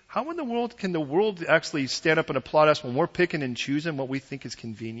be, how in the world can the world actually stand up and applaud us when we're picking and choosing what we think is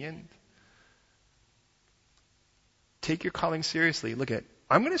convenient? Take your calling seriously. Look at,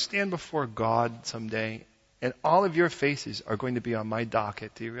 I'm going to stand before God someday, and all of your faces are going to be on my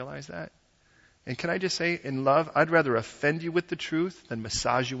docket. Do you realize that? And can I just say, in love, I'd rather offend you with the truth than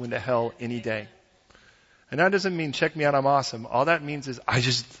massage you into hell any day. And that doesn't mean check me out, I'm awesome. All that means is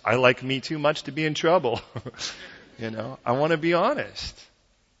I like me too much to be in trouble. I want to be honest.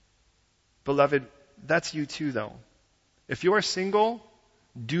 Beloved, that's you too though. If you're single,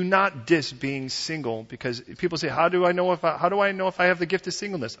 do not diss being single, because people say, how do I know if I have the gift of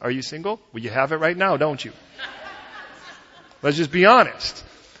singleness? Are you single? Well, you have it right now, don't you? Let's just be honest.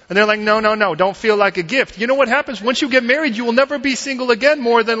 And they're like, no, don't feel like a gift. You know what happens? Once you get married, you will never be single again,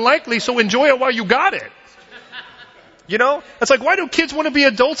 more than likely, so enjoy it while you got it. It's like, why do kids want to be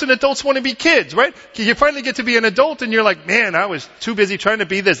adults and adults want to be kids, right? You finally get to be an adult and you're like, man, I was too busy trying to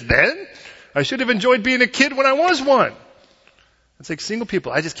be this then. I should have enjoyed being a kid when I was one. It's like single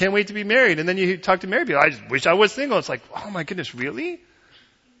people, I just can't wait to be married. And then you talk to married people, I just wish I was single. It's like, oh my goodness, really?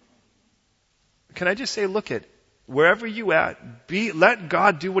 Can I just say, look at, wherever you at, let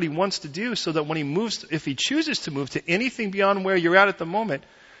God do what He wants to do, so that when He moves, if He chooses to move to anything beyond where you're at the moment,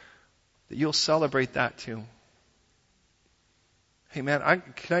 that you'll celebrate that too. Hey man,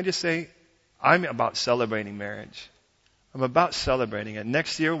 can I just say, I'm about celebrating marriage. I'm about celebrating it.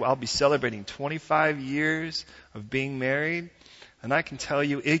 Next year, I'll be celebrating 25 years of being married. And I can tell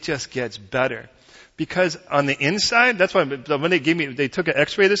you, it just gets better. Because on the inside, that's why when they took an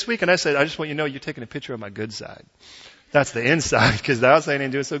x-ray this week, and I said, I just want you to know you're taking a picture of my good side. That's the inside, because the outside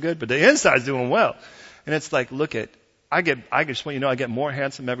ain't doing so good, but the inside's doing well. And it's like, look at, I just want you to know I get more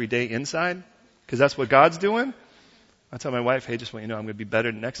handsome every day inside, because that's what God's doing. I tell my wife, hey, just want you to know I'm going to be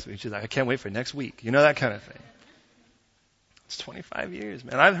better next week. She's like, I can't wait for next week. That kind of thing. It's 25 years,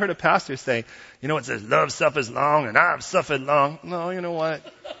 man. I've heard a pastor say, it says love suffers long and I've suffered long. No, you know what?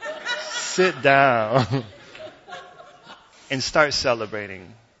 Sit down and start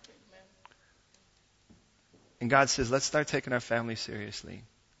celebrating. And God says, let's start taking our family seriously.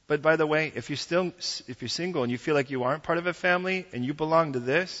 But by the way, if you're single and you feel like you aren't part of a family and you belong to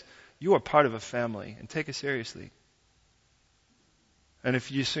this, you are part of a family, and take it seriously. And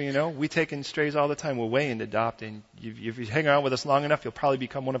if you, so you know, we take in strays all the time. We're way into adopting. If you hang out with us long enough, you'll probably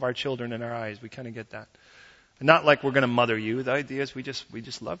become one of our children in our eyes. We kind of get that. And not like we're going to mother you. The idea is we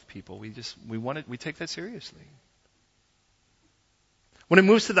just love people. We take that seriously. When it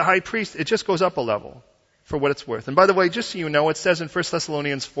moves to the high priest, it just goes up a level for what it's worth. And by the way, just so you know, it says in 1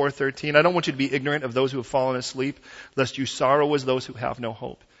 Thessalonians 4:13, I don't want you to be ignorant of those who have fallen asleep, lest you sorrow as those who have no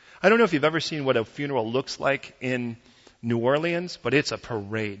hope. I don't know if you've ever seen what a funeral looks like in New Orleans, but it's a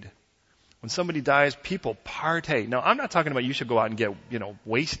parade. When somebody dies, people partay. Now, I'm not talking about you should go out and get,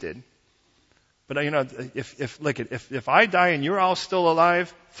 wasted. But, if I die and you're all still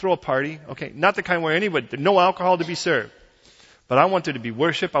alive, throw a party. Okay, not the kind where no alcohol to be served. But I want there to be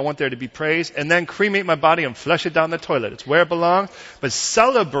worship, I want there to be praise, and then cremate my body and flush it down the toilet. It's where it belongs. But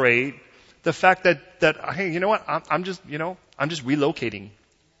celebrate the fact that hey, you know what? I'm just relocating.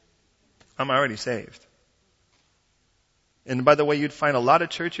 I'm already saved. And by the way, you'd find a lot of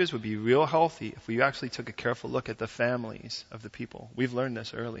churches would be real healthy if we actually took a careful look at the families of the people. We've learned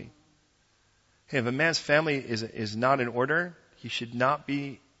this early. Hey, if a man's family is not in order, he should not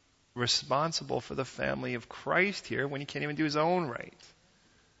be responsible for the family of Christ here when he can't even do his own right.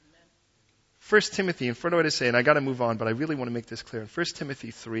 1 Timothy, in front of what I say, and I got to move on, but I really want to make this clear. In 1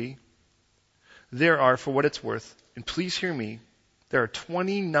 Timothy 3, there are, for what it's worth, and please hear me, there are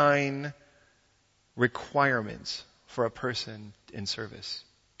 29 requirements for a person in service.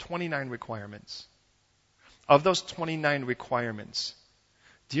 29 requirements. Of those 29 requirements,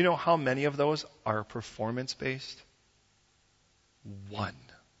 do you know how many of those are performance-based? 1.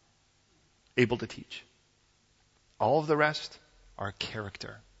 Able to teach. All of the rest are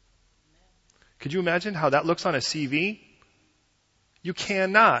character. Could you imagine how that looks on a CV? You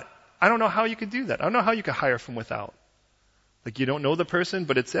cannot. I don't know how you could do that. I don't know how you could hire from without. Like you don't know the person,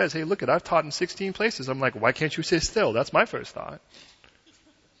 but it says, hey, look, I've taught in 16 places. I'm like, why can't you sit still? That's my first thought.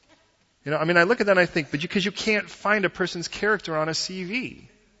 I look at that and I think, because you can't find a person's character on a CV.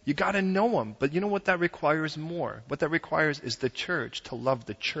 You gotta know them. But you know what that requires more? What that requires is the church to love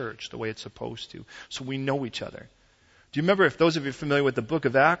the church the way it's supposed to. So we know each other. Do you remember, if those of you are familiar with the book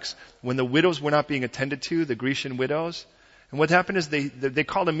of Acts, when the widows were not being attended to, the Grecian widows, and what happened is they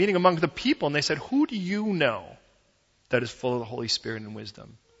called a meeting among the people and they said, who do you know that is full of the Holy Spirit and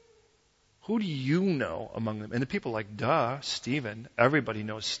wisdom? Who do you know among them? And the people are like, duh, Stephen. Everybody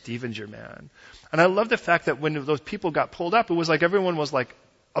knows Stephen's your man. And I love the fact that when those people got pulled up, it was like everyone was like,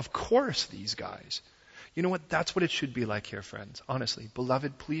 of course these guys. You know what? That's what it should be like here, friends. Honestly.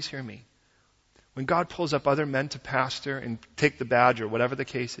 Beloved, please hear me. When God pulls up other men to pastor and take the badge or whatever the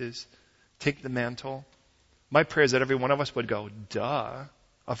case is, take the mantle, my prayer is that every one of us would go, duh,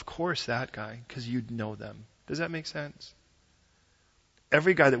 of course that guy, because you'd know them. Does that make sense?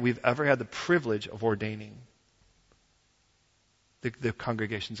 Every guy that we've ever had the privilege of ordaining, the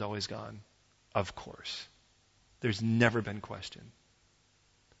congregation's always gone, of course. There's never been question.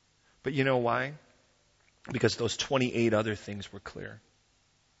 But you know why? Because those 28 other things were clear.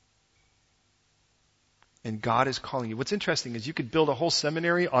 And God is calling you. What's interesting is you could build a whole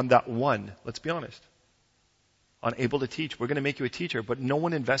seminary on that one. Let's be honest. On able to teach. We're going to make you a teacher, but no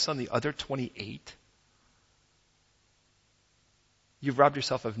one invests on the other 28. You've robbed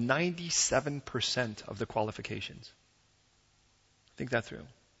yourself of 97% of the qualifications. Think that through.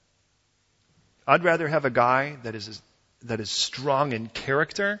 I'd rather have a guy that is strong in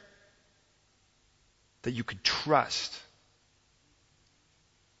character, that you could trust,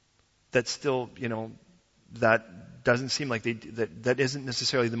 that still, that doesn't seem like that isn't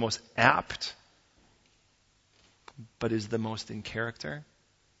necessarily the most apt, but is the most in character.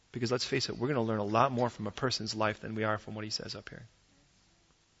 Because let's face it, we're going to learn a lot more from a person's life than we are from what he says up here.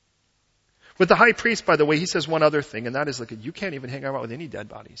 With the high priest, by the way, he says one other thing, and that is, look, you can't even hang out with any dead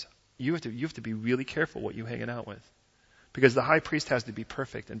bodies. You have to be really careful what you're hanging out with. Because the high priest has to be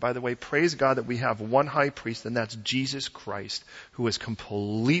perfect. And by the way, praise God that we have one high priest, and that's Jesus Christ, who is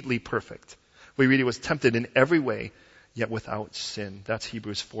completely perfect. We read he was tempted in every way, yet without sin. That's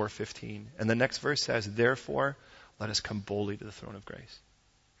Hebrews 4:15. And the next verse says, therefore, let us come boldly to the throne of grace.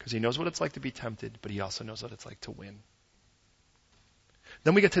 Because he knows what it's like to be tempted, but he also knows what it's like to win.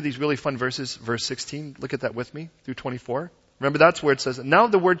 Then we get to these really fun verses, verse 16. Look at that with me, through 24. Remember, that's where it says, now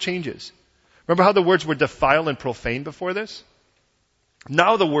the word changes. Remember how the words were defile and profane before this?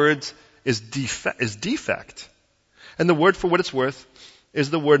 Now the words is defect. And the word, for what it's worth,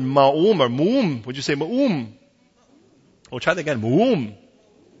 is the word ma'um or mu'um. Would you say ma'um? We'll try that again. Mu'um.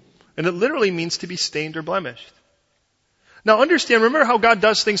 And it literally means to be stained or blemished. Now understand, remember how God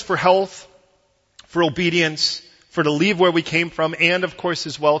does things for health, for obedience, for to leave where we came from, and of course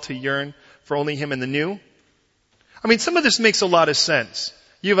as well to yearn for only Him in the new? I mean, some of this makes a lot of sense.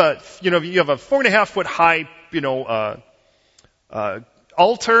 You have a 4.5 foot high,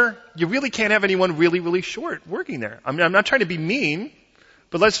 altar. You really can't have anyone really, really short working there. I mean, I'm not trying to be mean,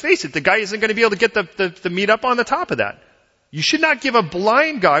 but let's face it, the guy isn't going to be able to get the meat up on the top of that. You should not give a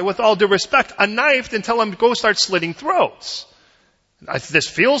blind guy, with all due respect, a knife and tell him to go start slitting throats. This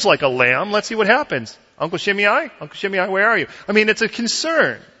feels like a lamb. Let's see what happens. Uncle Shimei, where are you? I mean, it's a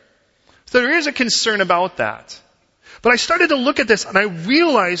concern. So there is a concern about that. But I started to look at this and I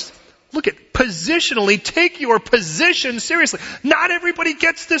realized, look at positionally, take your position seriously. Not everybody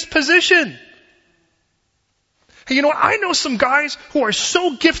gets this position. Hey, you know what? I know some guys who are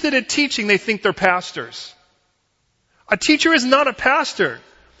so gifted at teaching they think they're pastors. A teacher is not a pastor.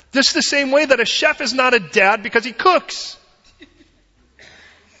 Just the same way that a chef is not a dad because he cooks.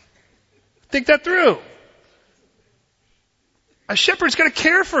 Think that through. A shepherd's got to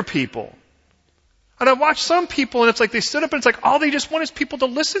care for people. And I watch some people and it's like they sit up and it's like all they just want is people to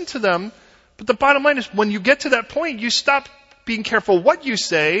listen to them. But the bottom line is when you get to that point, you stop being careful what you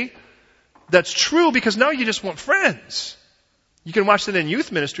say. That's true because now you just want friends. You can watch that in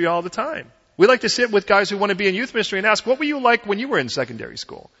youth ministry all the time. We like to sit with guys who want to be in youth ministry and ask, what were you like when you were in secondary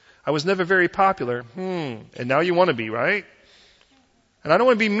school? I was never very popular. And now you want to be, right? And I don't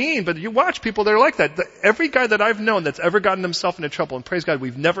want to be mean, but you watch people that are like that. Every guy that I've known that's ever gotten himself into trouble, and praise God,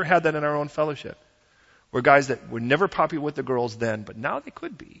 we've never had that in our own fellowship, were guys that were never popular with the girls then, but now they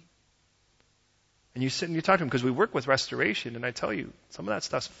could be. And you sit and you talk to them because we work with restoration, and I tell you, some of that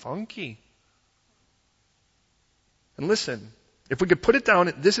stuff's funky. And listen, if we could put it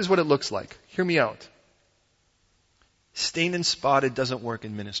down, this is what it looks like. Hear me out. Stained and spotted doesn't work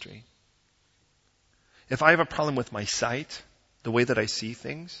in ministry. If I have a problem with my sight, the way that I see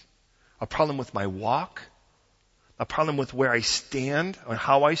things, a problem with my walk, a problem with where I stand or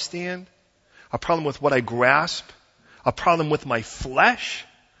how I stand, a problem with what I grasp, a problem with my flesh,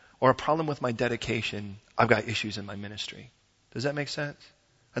 or a problem with my dedication, I've got issues in my ministry. Does that make sense?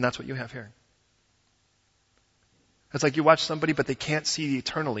 And that's what you have here. It's like you watch somebody, but they can't see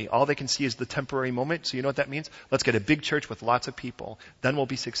eternally. All they can see is the temporary moment. So you know what that means? Let's get a big church with lots of people. Then we'll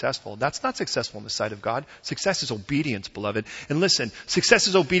be successful. That's not successful in the sight of God. Success is obedience, beloved. And listen, success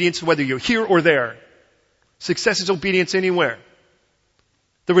is obedience whether you're here or there. Success is obedience anywhere.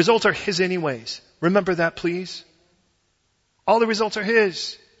 The results are His anyways. Remember that, please. All the results are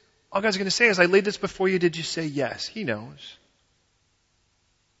His. All God's going to say is, I laid this before you. Did you say yes? He knows.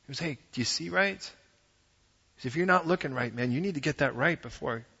 He goes, hey, do you see right? If you're not looking right, man, you need to get that right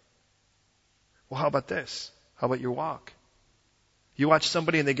before. Well, how about this? How about your walk? You watch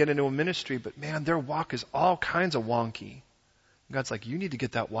somebody and they get into a ministry, but man, their walk is all kinds of wonky. God's like, you need to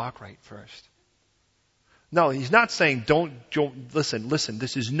get that walk right first. No, He's not saying don't listen,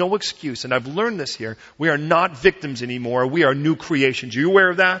 this is no excuse. And I've learned this here. We are not victims anymore. We are new creations. Are you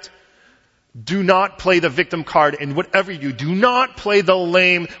aware of that? Do not play the victim card in whatever you do. Do not play the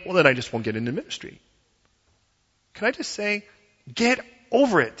lame, well, then I just won't get into ministry. Can I just say, get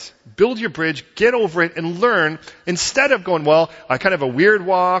over it. Build your bridge, get over it, and learn. Instead of going, well, I kind of have a weird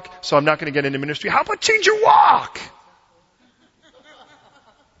walk, so I'm not going to get into ministry. How about change your walk?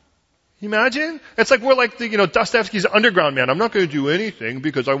 Imagine? It's like we're like Dostoevsky's Underground Man. I'm not going to do anything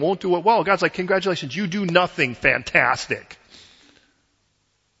because I won't do it well. God's like, congratulations, you do nothing fantastic.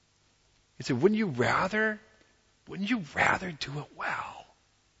 He said, wouldn't you rather do it well?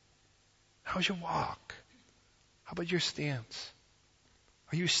 How's your walk? How about your stance?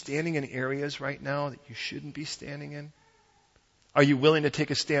 Are you standing in areas right now that you shouldn't be standing in? Are you willing to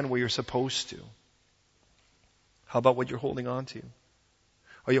take a stand where you're supposed to? How about what you're holding on to?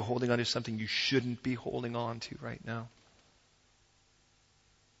 Are you holding on to something you shouldn't be holding on to right now?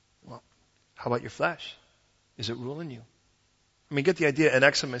 Well, how about your flesh? Is it ruling you? I mean, get the idea, an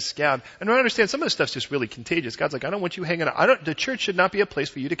eczema scab. And I understand some of this stuff's just really contagious. God's like, I don't want you hanging out. The church should not be a place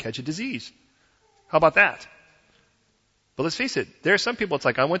for you to catch a disease. How about that? But let's face it, there are some people, it's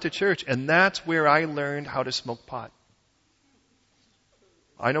like, I went to church and that's where I learned how to smoke pot.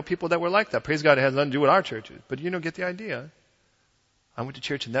 I know people that were like that. Praise God, it has nothing to do with our churches. But get the idea. I went to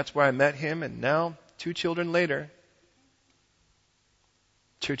church and that's where I met him, and now, 2 children later,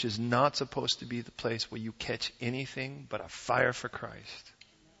 church is not supposed to be the place where you catch anything but a fire for Christ.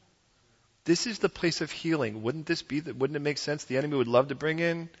 This is the place of healing. Wouldn't it make sense? The enemy would love to bring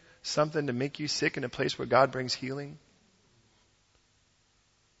in something to make you sick in a place where God brings healing.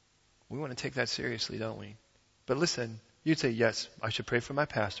 We want to take that seriously, don't we? But listen, you'd say, yes, I should pray for my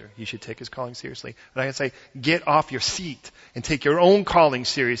pastor. He should take his calling seriously. And I can say, get off your seat and take your own calling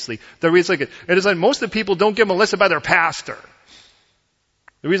seriously. The reason it is like most of the people don't get molested by their pastor.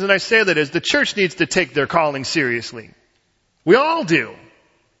 The reason I say that is the church needs to take their calling seriously. We all do.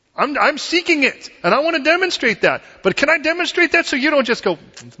 I'm seeking it, and I want to demonstrate that. But can I demonstrate that so you don't just go,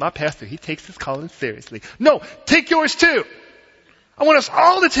 it's my pastor, he takes his calling seriously. No, take yours too. I want us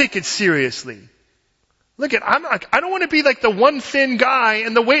all to take it seriously. Look at, I don't want to be like the one thin guy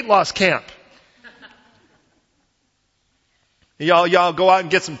in the weight loss camp. Y'all go out and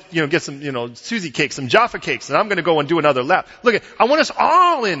get some Susie cakes, some Jaffa cakes, and I'm going to go and do another lap. Look at, I want us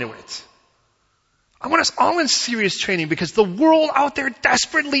all into it. I want us all in serious training because the world out there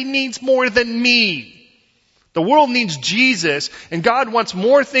desperately needs more than me. The world needs Jesus, and God wants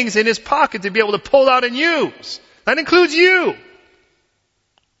more things in His pocket to be able to pull out and use. That includes you,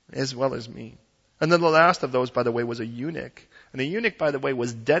 as well as me. And then the last of those, by the way, was a eunuch. And a eunuch, by the way,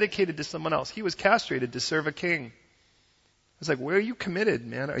 was dedicated to someone else. He was castrated to serve a king. It's like, where are you committed,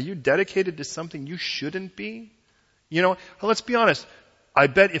 man? Are you dedicated to something you shouldn't be? Let's be honest. I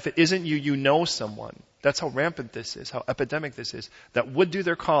bet if it isn't you, you know someone. That's how rampant this is, how epidemic this is, that would do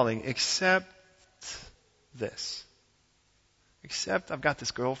their calling except this. Except I've got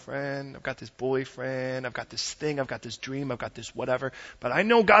this girlfriend, I've got this boyfriend, I've got this thing, I've got this dream, I've got this whatever. But I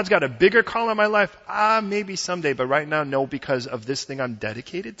know God's got a bigger call on my life. Maybe someday, but right now, no, because of this thing I'm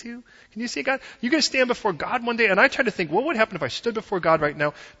dedicated to. Can you see God? You're going to stand before God one day, and I try to think, what would happen if I stood before God right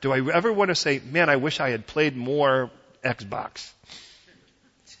now? Do I ever want to say, man, I wish I had played more Xbox?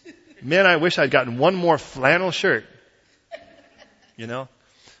 Man, I wish I'd gotten one more flannel shirt.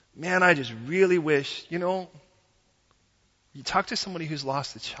 Man, I just really wish, you talk to somebody who's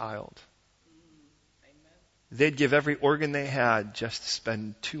lost a child. They'd give every organ they had just to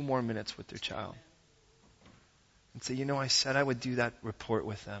spend 2 more minutes with their child. And say, I said I would do that report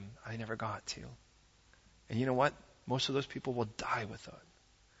with them. I never got to. And you know what? Most of those people will die with it.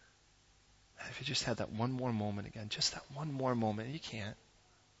 And if you just had that one more moment again, just that one more moment, you can't.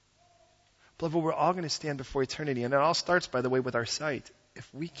 Beloved, we're all going to stand before eternity. And it all starts, by the way, with our sight. If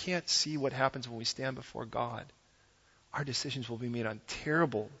we can't see what happens when we stand before God, our decisions will be made on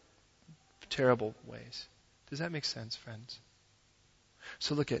terrible, terrible ways. Does that make sense, friends?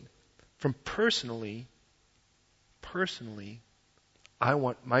 So look at, from personally, I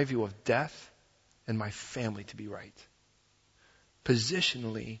want my view of death and my family to be right.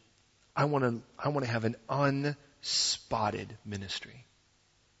 Positionally, I want to have an unspotted ministry.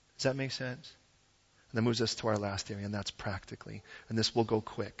 Does that make sense? And that moves us to our last area, and that's practically. And this will go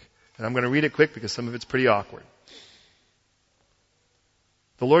quick. And I'm going to read it quick because some of it's pretty awkward.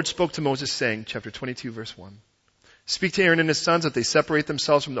 The Lord spoke to Moses saying, chapter 22, verse 1, "Speak to Aaron and his sons that they separate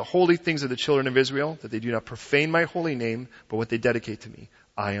themselves from the holy things of the children of Israel, that they do not profane my holy name, but what they dedicate to me.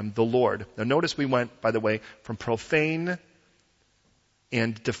 I am the Lord." Now notice we went, by the way, from profane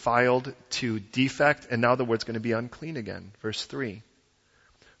and defiled to defect, and now the word's going to be unclean again. Verse 3.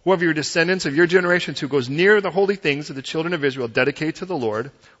 "Whoever your descendants of your generations who goes near the holy things of the children of Israel dedicate to the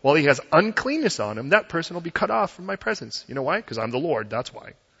Lord, while he has uncleanness on him, that person will be cut off from my presence." You know why? Because I'm the Lord, that's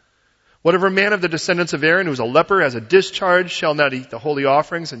why. "Whatever man of the descendants of Aaron who is a leper has a discharge shall not eat the holy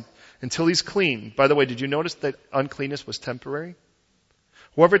offerings until he's clean." By the way, did you notice that uncleanness was temporary?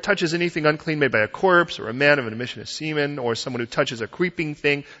 "Whoever touches anything unclean made by a corpse or a man of an emission of semen or someone who touches a creeping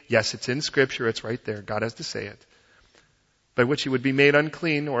thing," yes, it's in Scripture, it's right there, God has to say it, "by which he would be made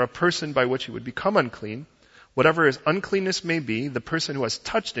unclean, or a person by which he would become unclean, whatever his uncleanness may be, the person who has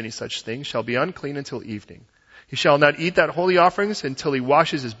touched any such thing shall be unclean until evening. He shall not eat that holy offerings until he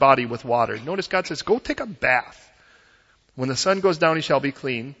washes his body with water." Notice God says, go take a bath. "When the sun goes down, he shall be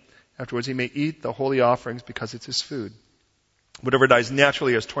clean. Afterwards he may eat the holy offerings because it's his food. Whatever dies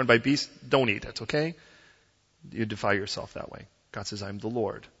naturally or is torn by beasts, don't eat it," okay? You defile yourself that way. God says, "I'm the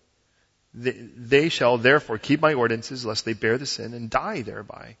Lord. They shall therefore keep my ordinances, lest they bear the sin and die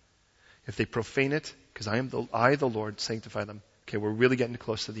thereby. If they profane it, because I, the Lord, sanctify them." Okay, we're really getting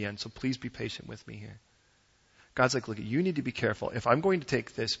close to the end, so please be patient with me here. God's like, look, you need to be careful. If I'm going to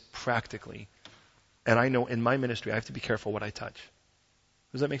take this practically, and I know in my ministry I have to be careful what I touch.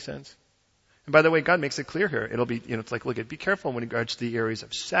 Does that make sense? And by the way, God makes it clear here. It'll be, it's like, look, be careful when it regards to the areas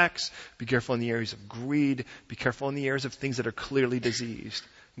of sex. Be careful in the areas of greed. Be careful in the areas of things that are clearly diseased.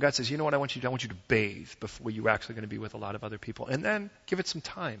 And God says, you know what I want you to do? I want you to bathe before you're actually going to be with a lot of other people. And then give it some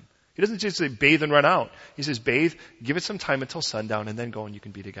time. He doesn't just say bathe and run out. He says bathe, give it some time until sundown, and then go and you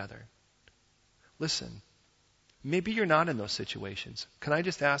can be together. Listen, maybe you're not in those situations. Can I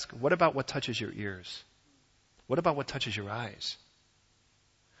just ask, what about what touches your ears? What about what touches your eyes?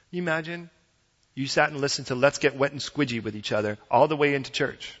 You imagine you sat and listened to Let's Get Wet and Squidgy with each other all the way into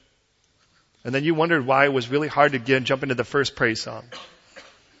church. And then you wondered why it was really hard to jump into the first praise song.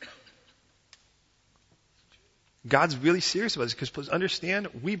 God's really serious about this because please understand,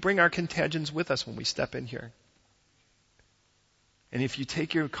 we bring our contagions with us when we step in here. And if you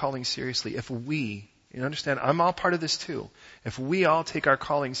take your calling seriously, if we, you understand, I'm all part of this too. If we all take our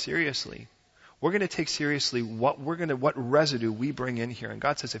calling seriously, we're going to take seriously what residue we bring in here. And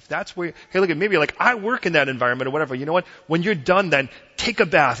God says, if that's where, hey, look at maybe like I work in that environment or whatever. You know what? When you're done, then take a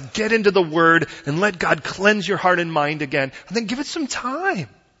bath, get into the Word, and let God cleanse your heart and mind again. And then give it some time.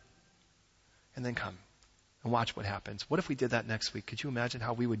 And then come and watch what happens. What if we did that next week? Could you imagine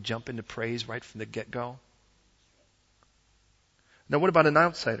how we would jump into praise right from the get-go? Now, what about an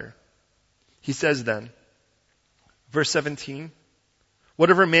outsider? He says then, verse 17,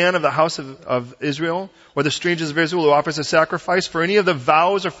 whatever man of the house of Israel or the strangers of Israel who offers a sacrifice for any of the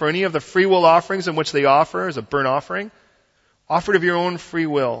vows or for any of the free will offerings in which they offer as a burnt offering, offer it of your own free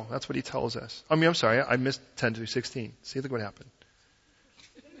will. That's what he tells us. I'm sorry, I missed 10 through 16. See, look what happened.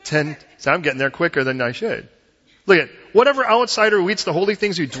 10, so I'm getting there quicker than I should. Look at, whatever outsider who eats the holy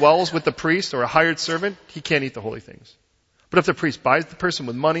things who dwells with the priest or a hired servant, he can't eat the holy things. But if the priest buys the person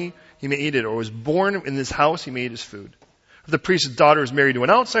with money, he may eat it, or was born in his house, he may eat his food. If the priest's daughter is married to an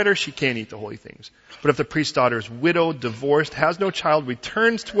outsider, she can't eat the holy things. But if the priest's daughter is widowed, divorced, has no child,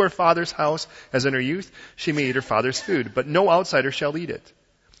 returns to her father's house as in her youth, she may eat her father's food. But no outsider shall eat it.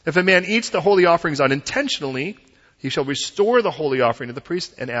 If a man eats the holy offerings unintentionally, he shall restore the holy offering to the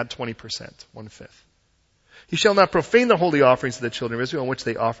priest and add 20%, 1/5. He shall not profane the holy offerings of the children of Israel in which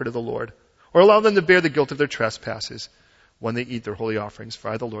they offer to the Lord, or allow them to bear the guilt of their trespasses when they eat their holy offerings, for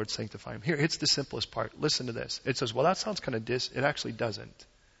I, the Lord, sanctify them. Here, it's the simplest part. Listen to this. It says, well, that sounds kind of it actually doesn't.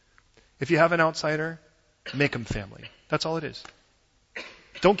 If you have an outsider, make them family. That's all it is.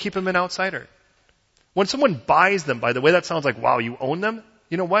 Don't keep them an outsider. When someone buys them, by the way, that sounds like, wow, you own them?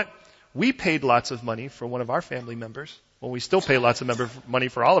 You know what? We paid lots of money for one of our family members. Well, we still pay lots of money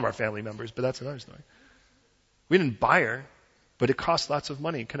for all of our family members, but that's another story. We didn't buy her, but it cost lots of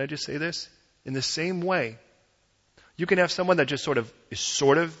money. Can I just say this? In the same way, you can have someone that just sort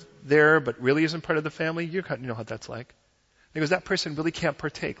of there, but really isn't part of the family. You know how that's like. Because that person really can't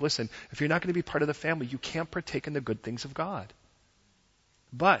partake. Listen, if you're not going to be part of the family, you can't partake in the good things of God.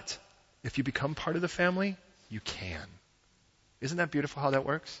 But if you become part of the family, you can. Isn't that beautiful how that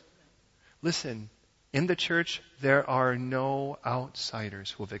works? Listen, in the church, there are no outsiders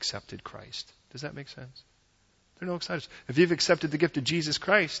who have accepted Christ. Does that make sense? There are no outsiders. If you've accepted the gift of Jesus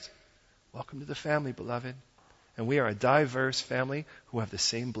Christ, welcome to the family, beloved. And we are a diverse family who have the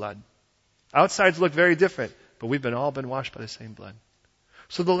same blood. Outsides look very different, but we've all been washed by the same blood.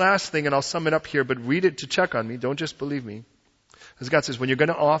 So the last thing, and I'll sum it up here, but read it to check on me. Don't just believe me. As God says, when you're going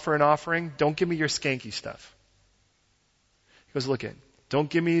to offer an offering, don't give me your skanky stuff. He goes, look at, don't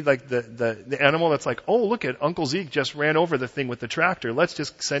give me like the animal that's like, oh, look at Uncle Zeke just ran over the thing with the tractor. Let's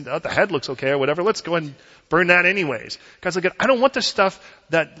just send out, the head looks okay or whatever. Let's go and burn that anyways. God's like, I don't want the stuff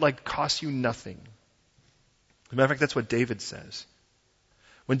that like costs you nothing. As a matter of fact, that's what David says.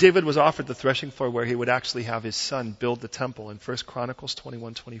 When David was offered the threshing floor where he would actually have his son build the temple in 1 Chronicles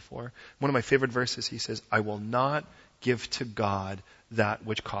 21:24, one of my favorite verses, he says, I will not give to God that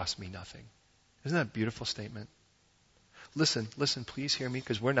which costs me nothing. Isn't that a beautiful statement? Listen, please hear me,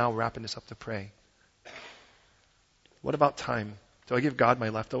 because we're now wrapping this up to pray. What about time? Do I give God my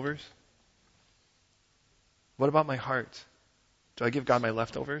leftovers? What about my heart? Do I give God my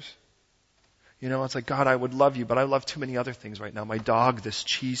leftovers? You know, it's like, God, I would love you, but I love too many other things right now. My dog, this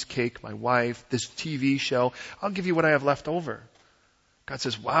cheesecake, my wife, this TV show. I'll give you what I have left over. God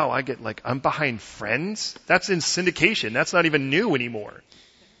says, wow, I'm behind Friends? That's in syndication. That's not even new anymore.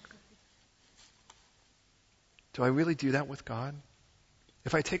 Do I really do that with God?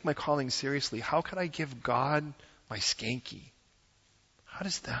 If I take my calling seriously, how could I give God my skanky? How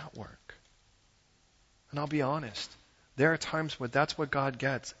does that work? And I'll be honest. There are times where that's what God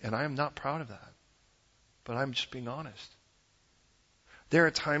gets, and I am not proud of that. But I'm just being honest. There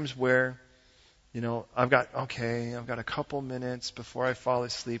are times where, I've got a couple minutes before I fall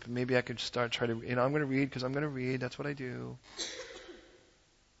asleep, and maybe I could I'm going to read because I'm going to read. That's what I do.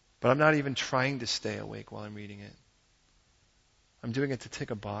 But I'm not even trying to stay awake while I'm reading it. I'm doing it to tick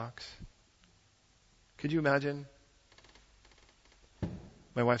a box. Could you imagine?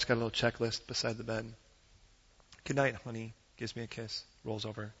 My wife's got a little checklist beside the bed. Good night, honey. Gives me a kiss. Rolls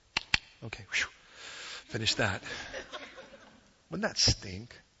over. Okay. Whew. Finish that. Wouldn't that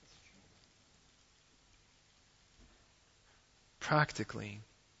stink? Practically,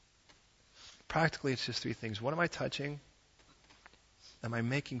 it's just three things. What am I touching? Am I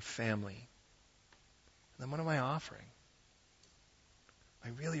making family? And then what am I offering?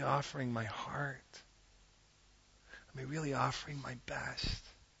 Am I really offering my heart? Am I really offering my best?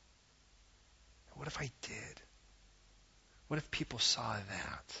 And what if I did? What if people saw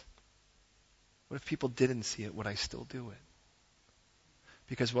that? What if people didn't see it? Would I still do it?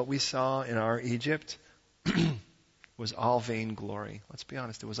 Because what we saw in our Egypt was all vain glory. Let's be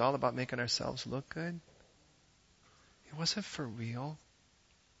honest. It was all about making ourselves look good. It wasn't for real.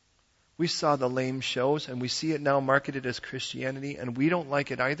 We saw the lame shows, and we see it now marketed as Christianity, and we don't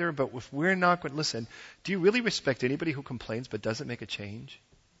like it either, but if we're not going to listen, do you really respect anybody who complains but doesn't make a change?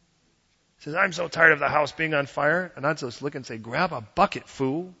 Says, I'm so tired of the house being on fire. And I'd just look and say, grab a bucket,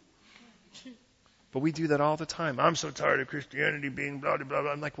 fool. But we do that all the time. I'm so tired of Christianity being blah, blah,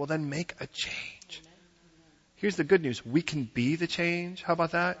 blah. I'm like, well, then make a change. Here's the good news. We can be the change. How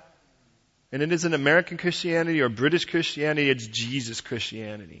about that? And it isn't American Christianity or British Christianity. It's Jesus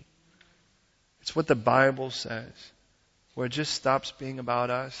Christianity. It's what the Bible says. Where it just stops being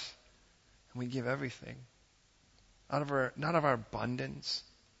about us and we give everything. Not of our abundance.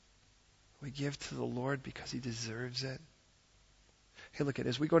 We give to the Lord because He deserves it. Hey, look at it.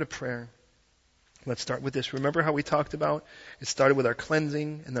 As we go to prayer, let's start with this. Remember how we talked about it started with our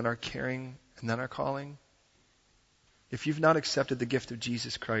cleansing and then our caring and then our calling? If you've not accepted the gift of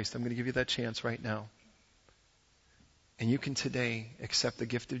Jesus Christ, I'm going to give you that chance right now. And you can today accept the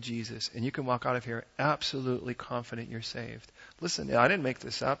gift of Jesus, and you can walk out of here absolutely confident you're saved. Listen, I didn't make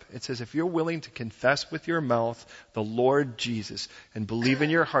this up. It says if you're willing to confess with your mouth the Lord Jesus and believe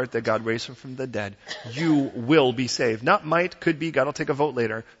in your heart that God raised Him from the dead, you will be saved. Not might, could be, God will take a vote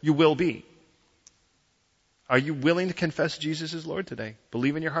later. You will be. Are you willing to confess Jesus as Lord today?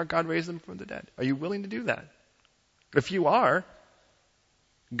 Believe in your heart God raised Him from the dead. Are you willing to do that? If you are,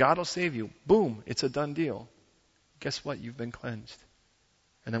 God will save you. Boom, it's a done deal. Guess what? You've been cleansed.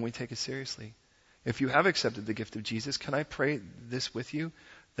 And then we take it seriously. If you have accepted the gift of Jesus, can I pray this with you?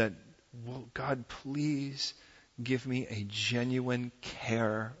 That, will God please give me a genuine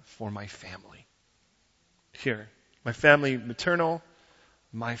care for my family. Here, my family maternal,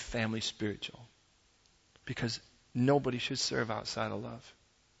 my family spiritual. Because nobody should serve outside of love.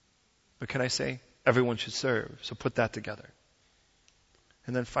 But can I say, everyone should serve. So put that together.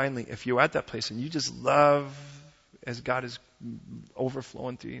 And then finally, if you're at that place and you just love as God is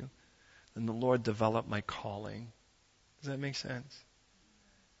overflowing through you, then the Lord develop my calling. Does that make sense?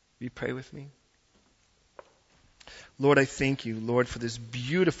 Will you pray with me? Lord, I thank you, Lord, for this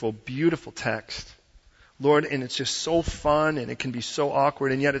beautiful, beautiful text. Lord, and it's just so fun and it can be so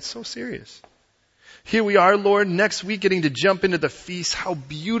awkward and yet it's so serious. Here we are, Lord, next week getting to jump into the feast. How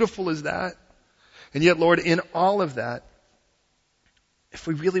beautiful is that? And yet, Lord, in all of that, if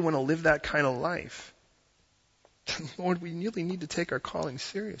we really want to live that kind of life, Lord, we really need to take our calling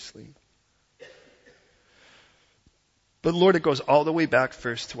seriously. But Lord, it goes all the way back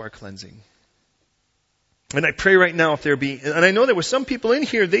first to our cleansing. And I pray right now if there be, and I know there were some people in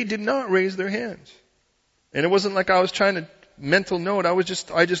here, they did not raise their hands. And it wasn't like I was trying to mental note.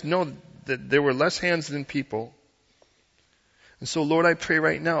 I just know that there were less hands than people. And so Lord, I pray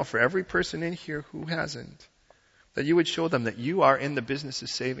right now for every person in here who hasn't, that you would show them that you are in the business of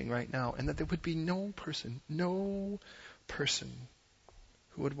saving right now, and that there would be no person who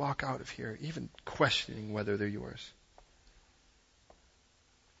would walk out of here even questioning whether they're yours.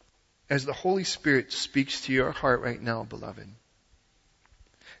 As the Holy Spirit speaks to your heart right now, beloved,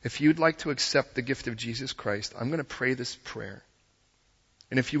 if you'd like to accept the gift of Jesus Christ, I'm going to pray this prayer.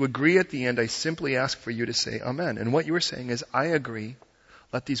 And if you agree at the end, I simply ask for you to say amen. And what you are saying is, I agree.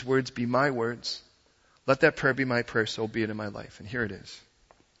 Let these words be my words. Let that prayer be my prayer, so be it in my life. And here it is.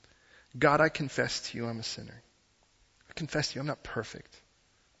 God, I confess to you I'm a sinner. I confess to you I'm not perfect.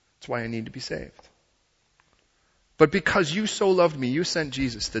 That's why I need to be saved. But because you so loved me, you sent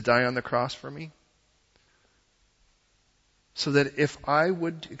Jesus to die on the cross for me. So that if I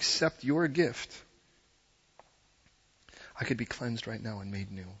would accept your gift, I could be cleansed right now and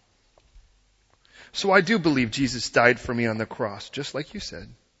made new. So I do believe Jesus died for me on the cross, just like you said,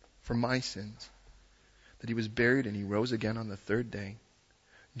 for my sins. That He was buried and He rose again on the third day,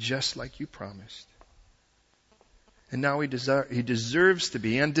 just like you promised. And now He deserves to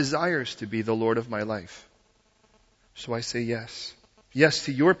be and desires to be the Lord of my life. So I say yes. Yes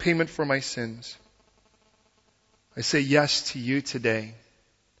to your payment for my sins. I say yes to you today,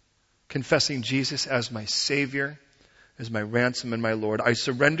 confessing Jesus as my Savior, as my ransom and my Lord. I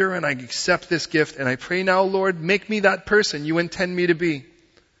surrender and I accept this gift, and I pray now, Lord, make me that person you intend me to be,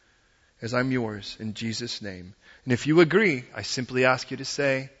 as I'm yours, in Jesus' name. And if you agree, I simply ask you to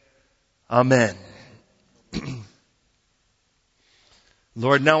say, Amen.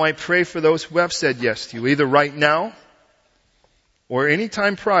 Lord, now I pray for those who have said yes to you, either right now or any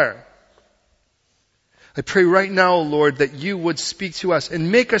time prior. I pray right now, Lord, that you would speak to us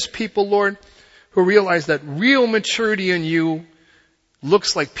and make us people, Lord, who realize that real maturity in you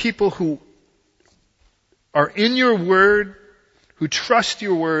looks like people who are in your word, who trust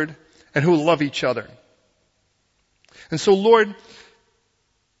your word, and who love each other. And so, Lord,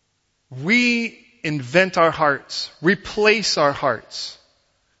 reinvent our hearts, replace our hearts.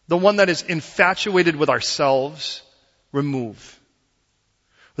 The one that is infatuated with ourselves, remove.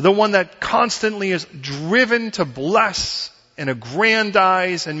 The one that constantly is driven to bless and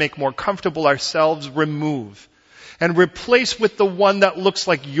aggrandize and make more comfortable ourselves, remove. And replace with the one that looks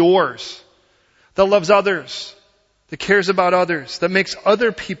like yours, that loves others, that cares about others, that makes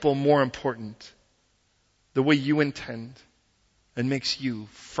other people more important the way you intend, and makes you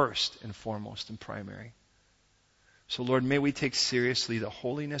first and foremost and primary. So Lord, may we take seriously the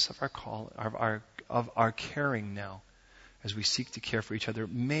holiness of our call, of our caring now, as we seek to care for each other.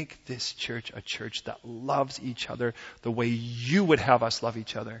 Make this church a church that loves each other the way you would have us love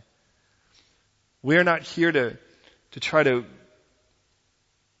each other. We're not here to try to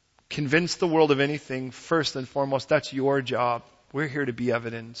convince the world of anything. First and foremost, that's your job. We're here to be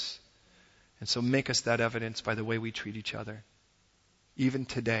evidence. And so make us that evidence by the way we treat each other. Even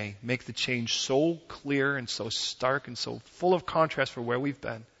today, make the change so clear and so stark and so full of contrast for where we've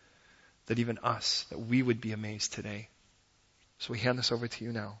been, that even us, that we would be amazed today. So we hand this over to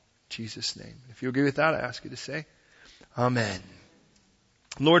you now, in Jesus' name. If you agree with that, I ask you to say, Amen.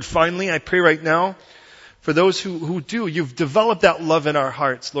 Lord, finally, I pray right now, for those who do, you've developed that love in our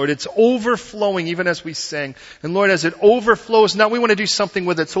hearts, Lord. It's overflowing even as we sing. And Lord, as it overflows, now we want to do something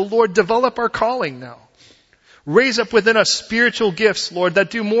with it. So Lord, develop our calling now. Raise up within us spiritual gifts, Lord,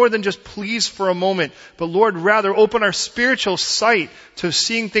 that do more than just please for a moment. But Lord, rather open our spiritual sight to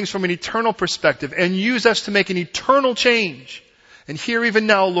seeing things from an eternal perspective and use us to make an eternal change. And here even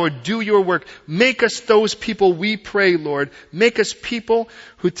now, Lord, do your work. Make us those people we pray, Lord. Make us people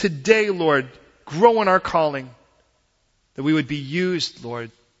who today, Lord, grow in our calling. That we would be used,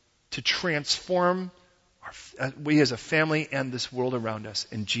 Lord, to transform we as a family and this world around us.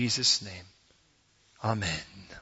 In Jesus' name. Amen.